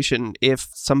situation, if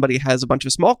somebody has a bunch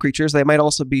of small creatures, they might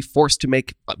also be forced to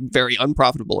make very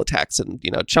unprofitable attacks and,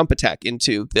 chump attack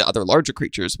into the other larger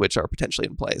creatures, which are potentially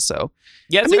in play. So,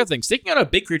 yeah, that's the other thing. Sticking out a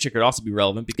big creature could also be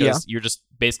relevant because you're just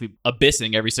basically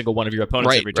abyssing every single one of your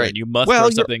opponents every turn. You must throw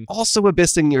something. You're also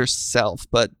abyssing yourself,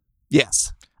 but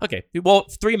yes. Okay, well,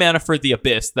 3 mana for the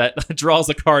Abyss. That draws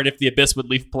a card if the Abyss would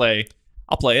leave play.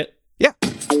 I'll play it. Yeah.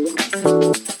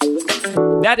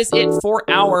 That is it for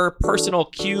our personal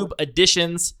cube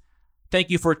editions. Thank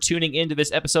you for tuning into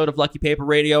this episode of Lucky Paper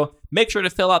Radio. Make sure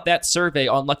to fill out that survey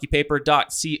on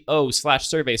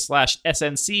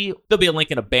luckypaper.co/survey/SNC. There'll be a link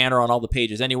and a banner on all the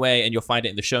pages anyway, and you'll find it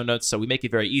in the show notes, so we make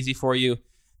it very easy for you.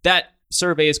 That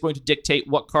survey is going to dictate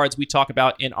what cards we talk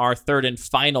about in our 3rd and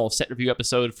final set review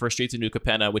episode for Streets of New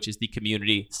Capenna, which is the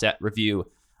community set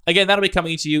review. Again, that'll be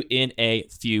coming to you in a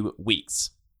few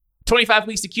weeks. 25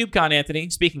 weeks to CubeCon, Anthony.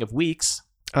 Speaking of weeks.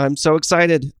 I'm so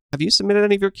excited. Have you submitted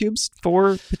any of your cubes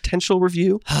for potential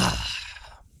review?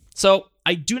 So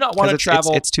I do not want to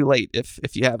travel. It's too late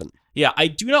if you haven't. Yeah, I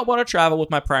do not want to travel with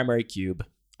my primary cube.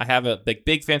 I have a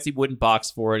big fancy wooden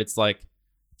box for it. It's like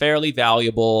fairly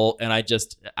valuable, and I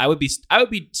would be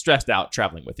stressed out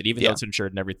traveling with it, even though it's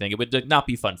insured and everything. It would not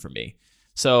be fun for me.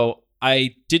 So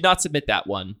I did not submit that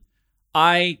one.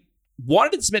 I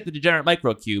wanted to submit the Degenerate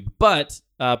Microcube, but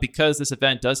because this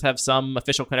event does have some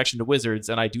official connection to Wizards,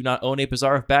 and I do not own a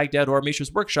Bazaar of Baghdad or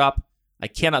Mishra's Workshop, I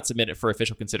cannot submit it for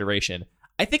official consideration.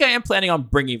 I think I am planning on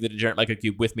bringing the Degenerate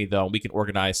Microcube with me, though, and we can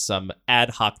organize some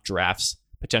ad hoc drafts,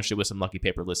 potentially with some Lucky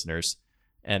Paper listeners,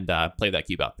 and play that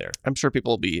cube out there. I'm sure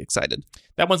people will be excited.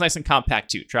 That one's nice and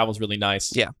compact, too. Travel's really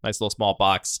nice. Yeah. Nice little small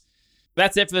box.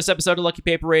 That's it for this episode of Lucky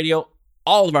Paper Radio.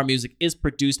 All of our music is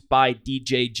produced by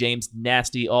DJ James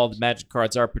Nasty. All the Magic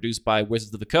cards are produced by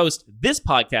Wizards of the Coast. This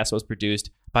podcast was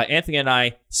produced by Anthony and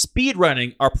I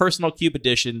speedrunning our personal cube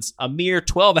editions a mere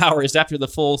 12 hours after the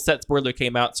full set spoiler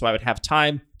came out, so I would have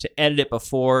time to edit it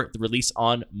before the release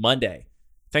on Monday.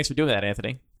 Thanks for doing that,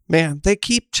 Anthony. Man, they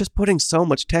keep just putting so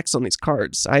much text on these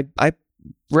cards. I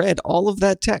read all of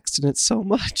that text, and it's so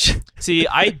much. See,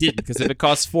 I didn't, because if it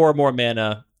costs 4 more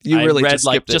mana, I really read just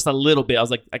skipped just a little bit. I was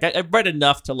like I read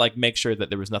enough to make sure that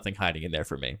there was nothing hiding in there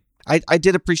for me. I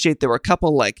did appreciate there were a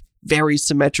couple very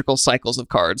symmetrical cycles of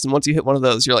cards, and once you hit one of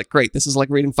those, you're like, great, this is like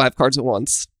reading 5 cards at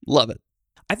once. Love it.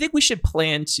 I think we should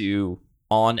plan to,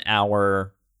 on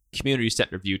our community set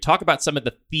review, talk about some of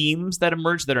the themes that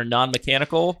emerge that are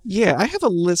non-mechanical. Yeah, I have a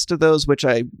list of those, which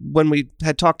when we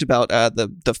had talked about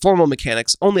the formal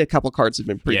mechanics, only a couple cards had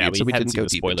been previewed, so we didn't go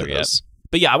deep into those.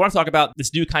 But yeah, I want to talk about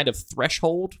this new kind of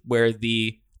threshold where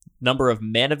the number of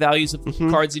mana values of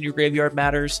cards in your graveyard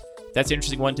matters. That's an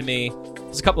interesting one to me.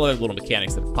 There's a couple other little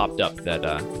mechanics that have popped up that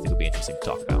I think will be interesting to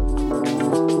talk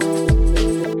about.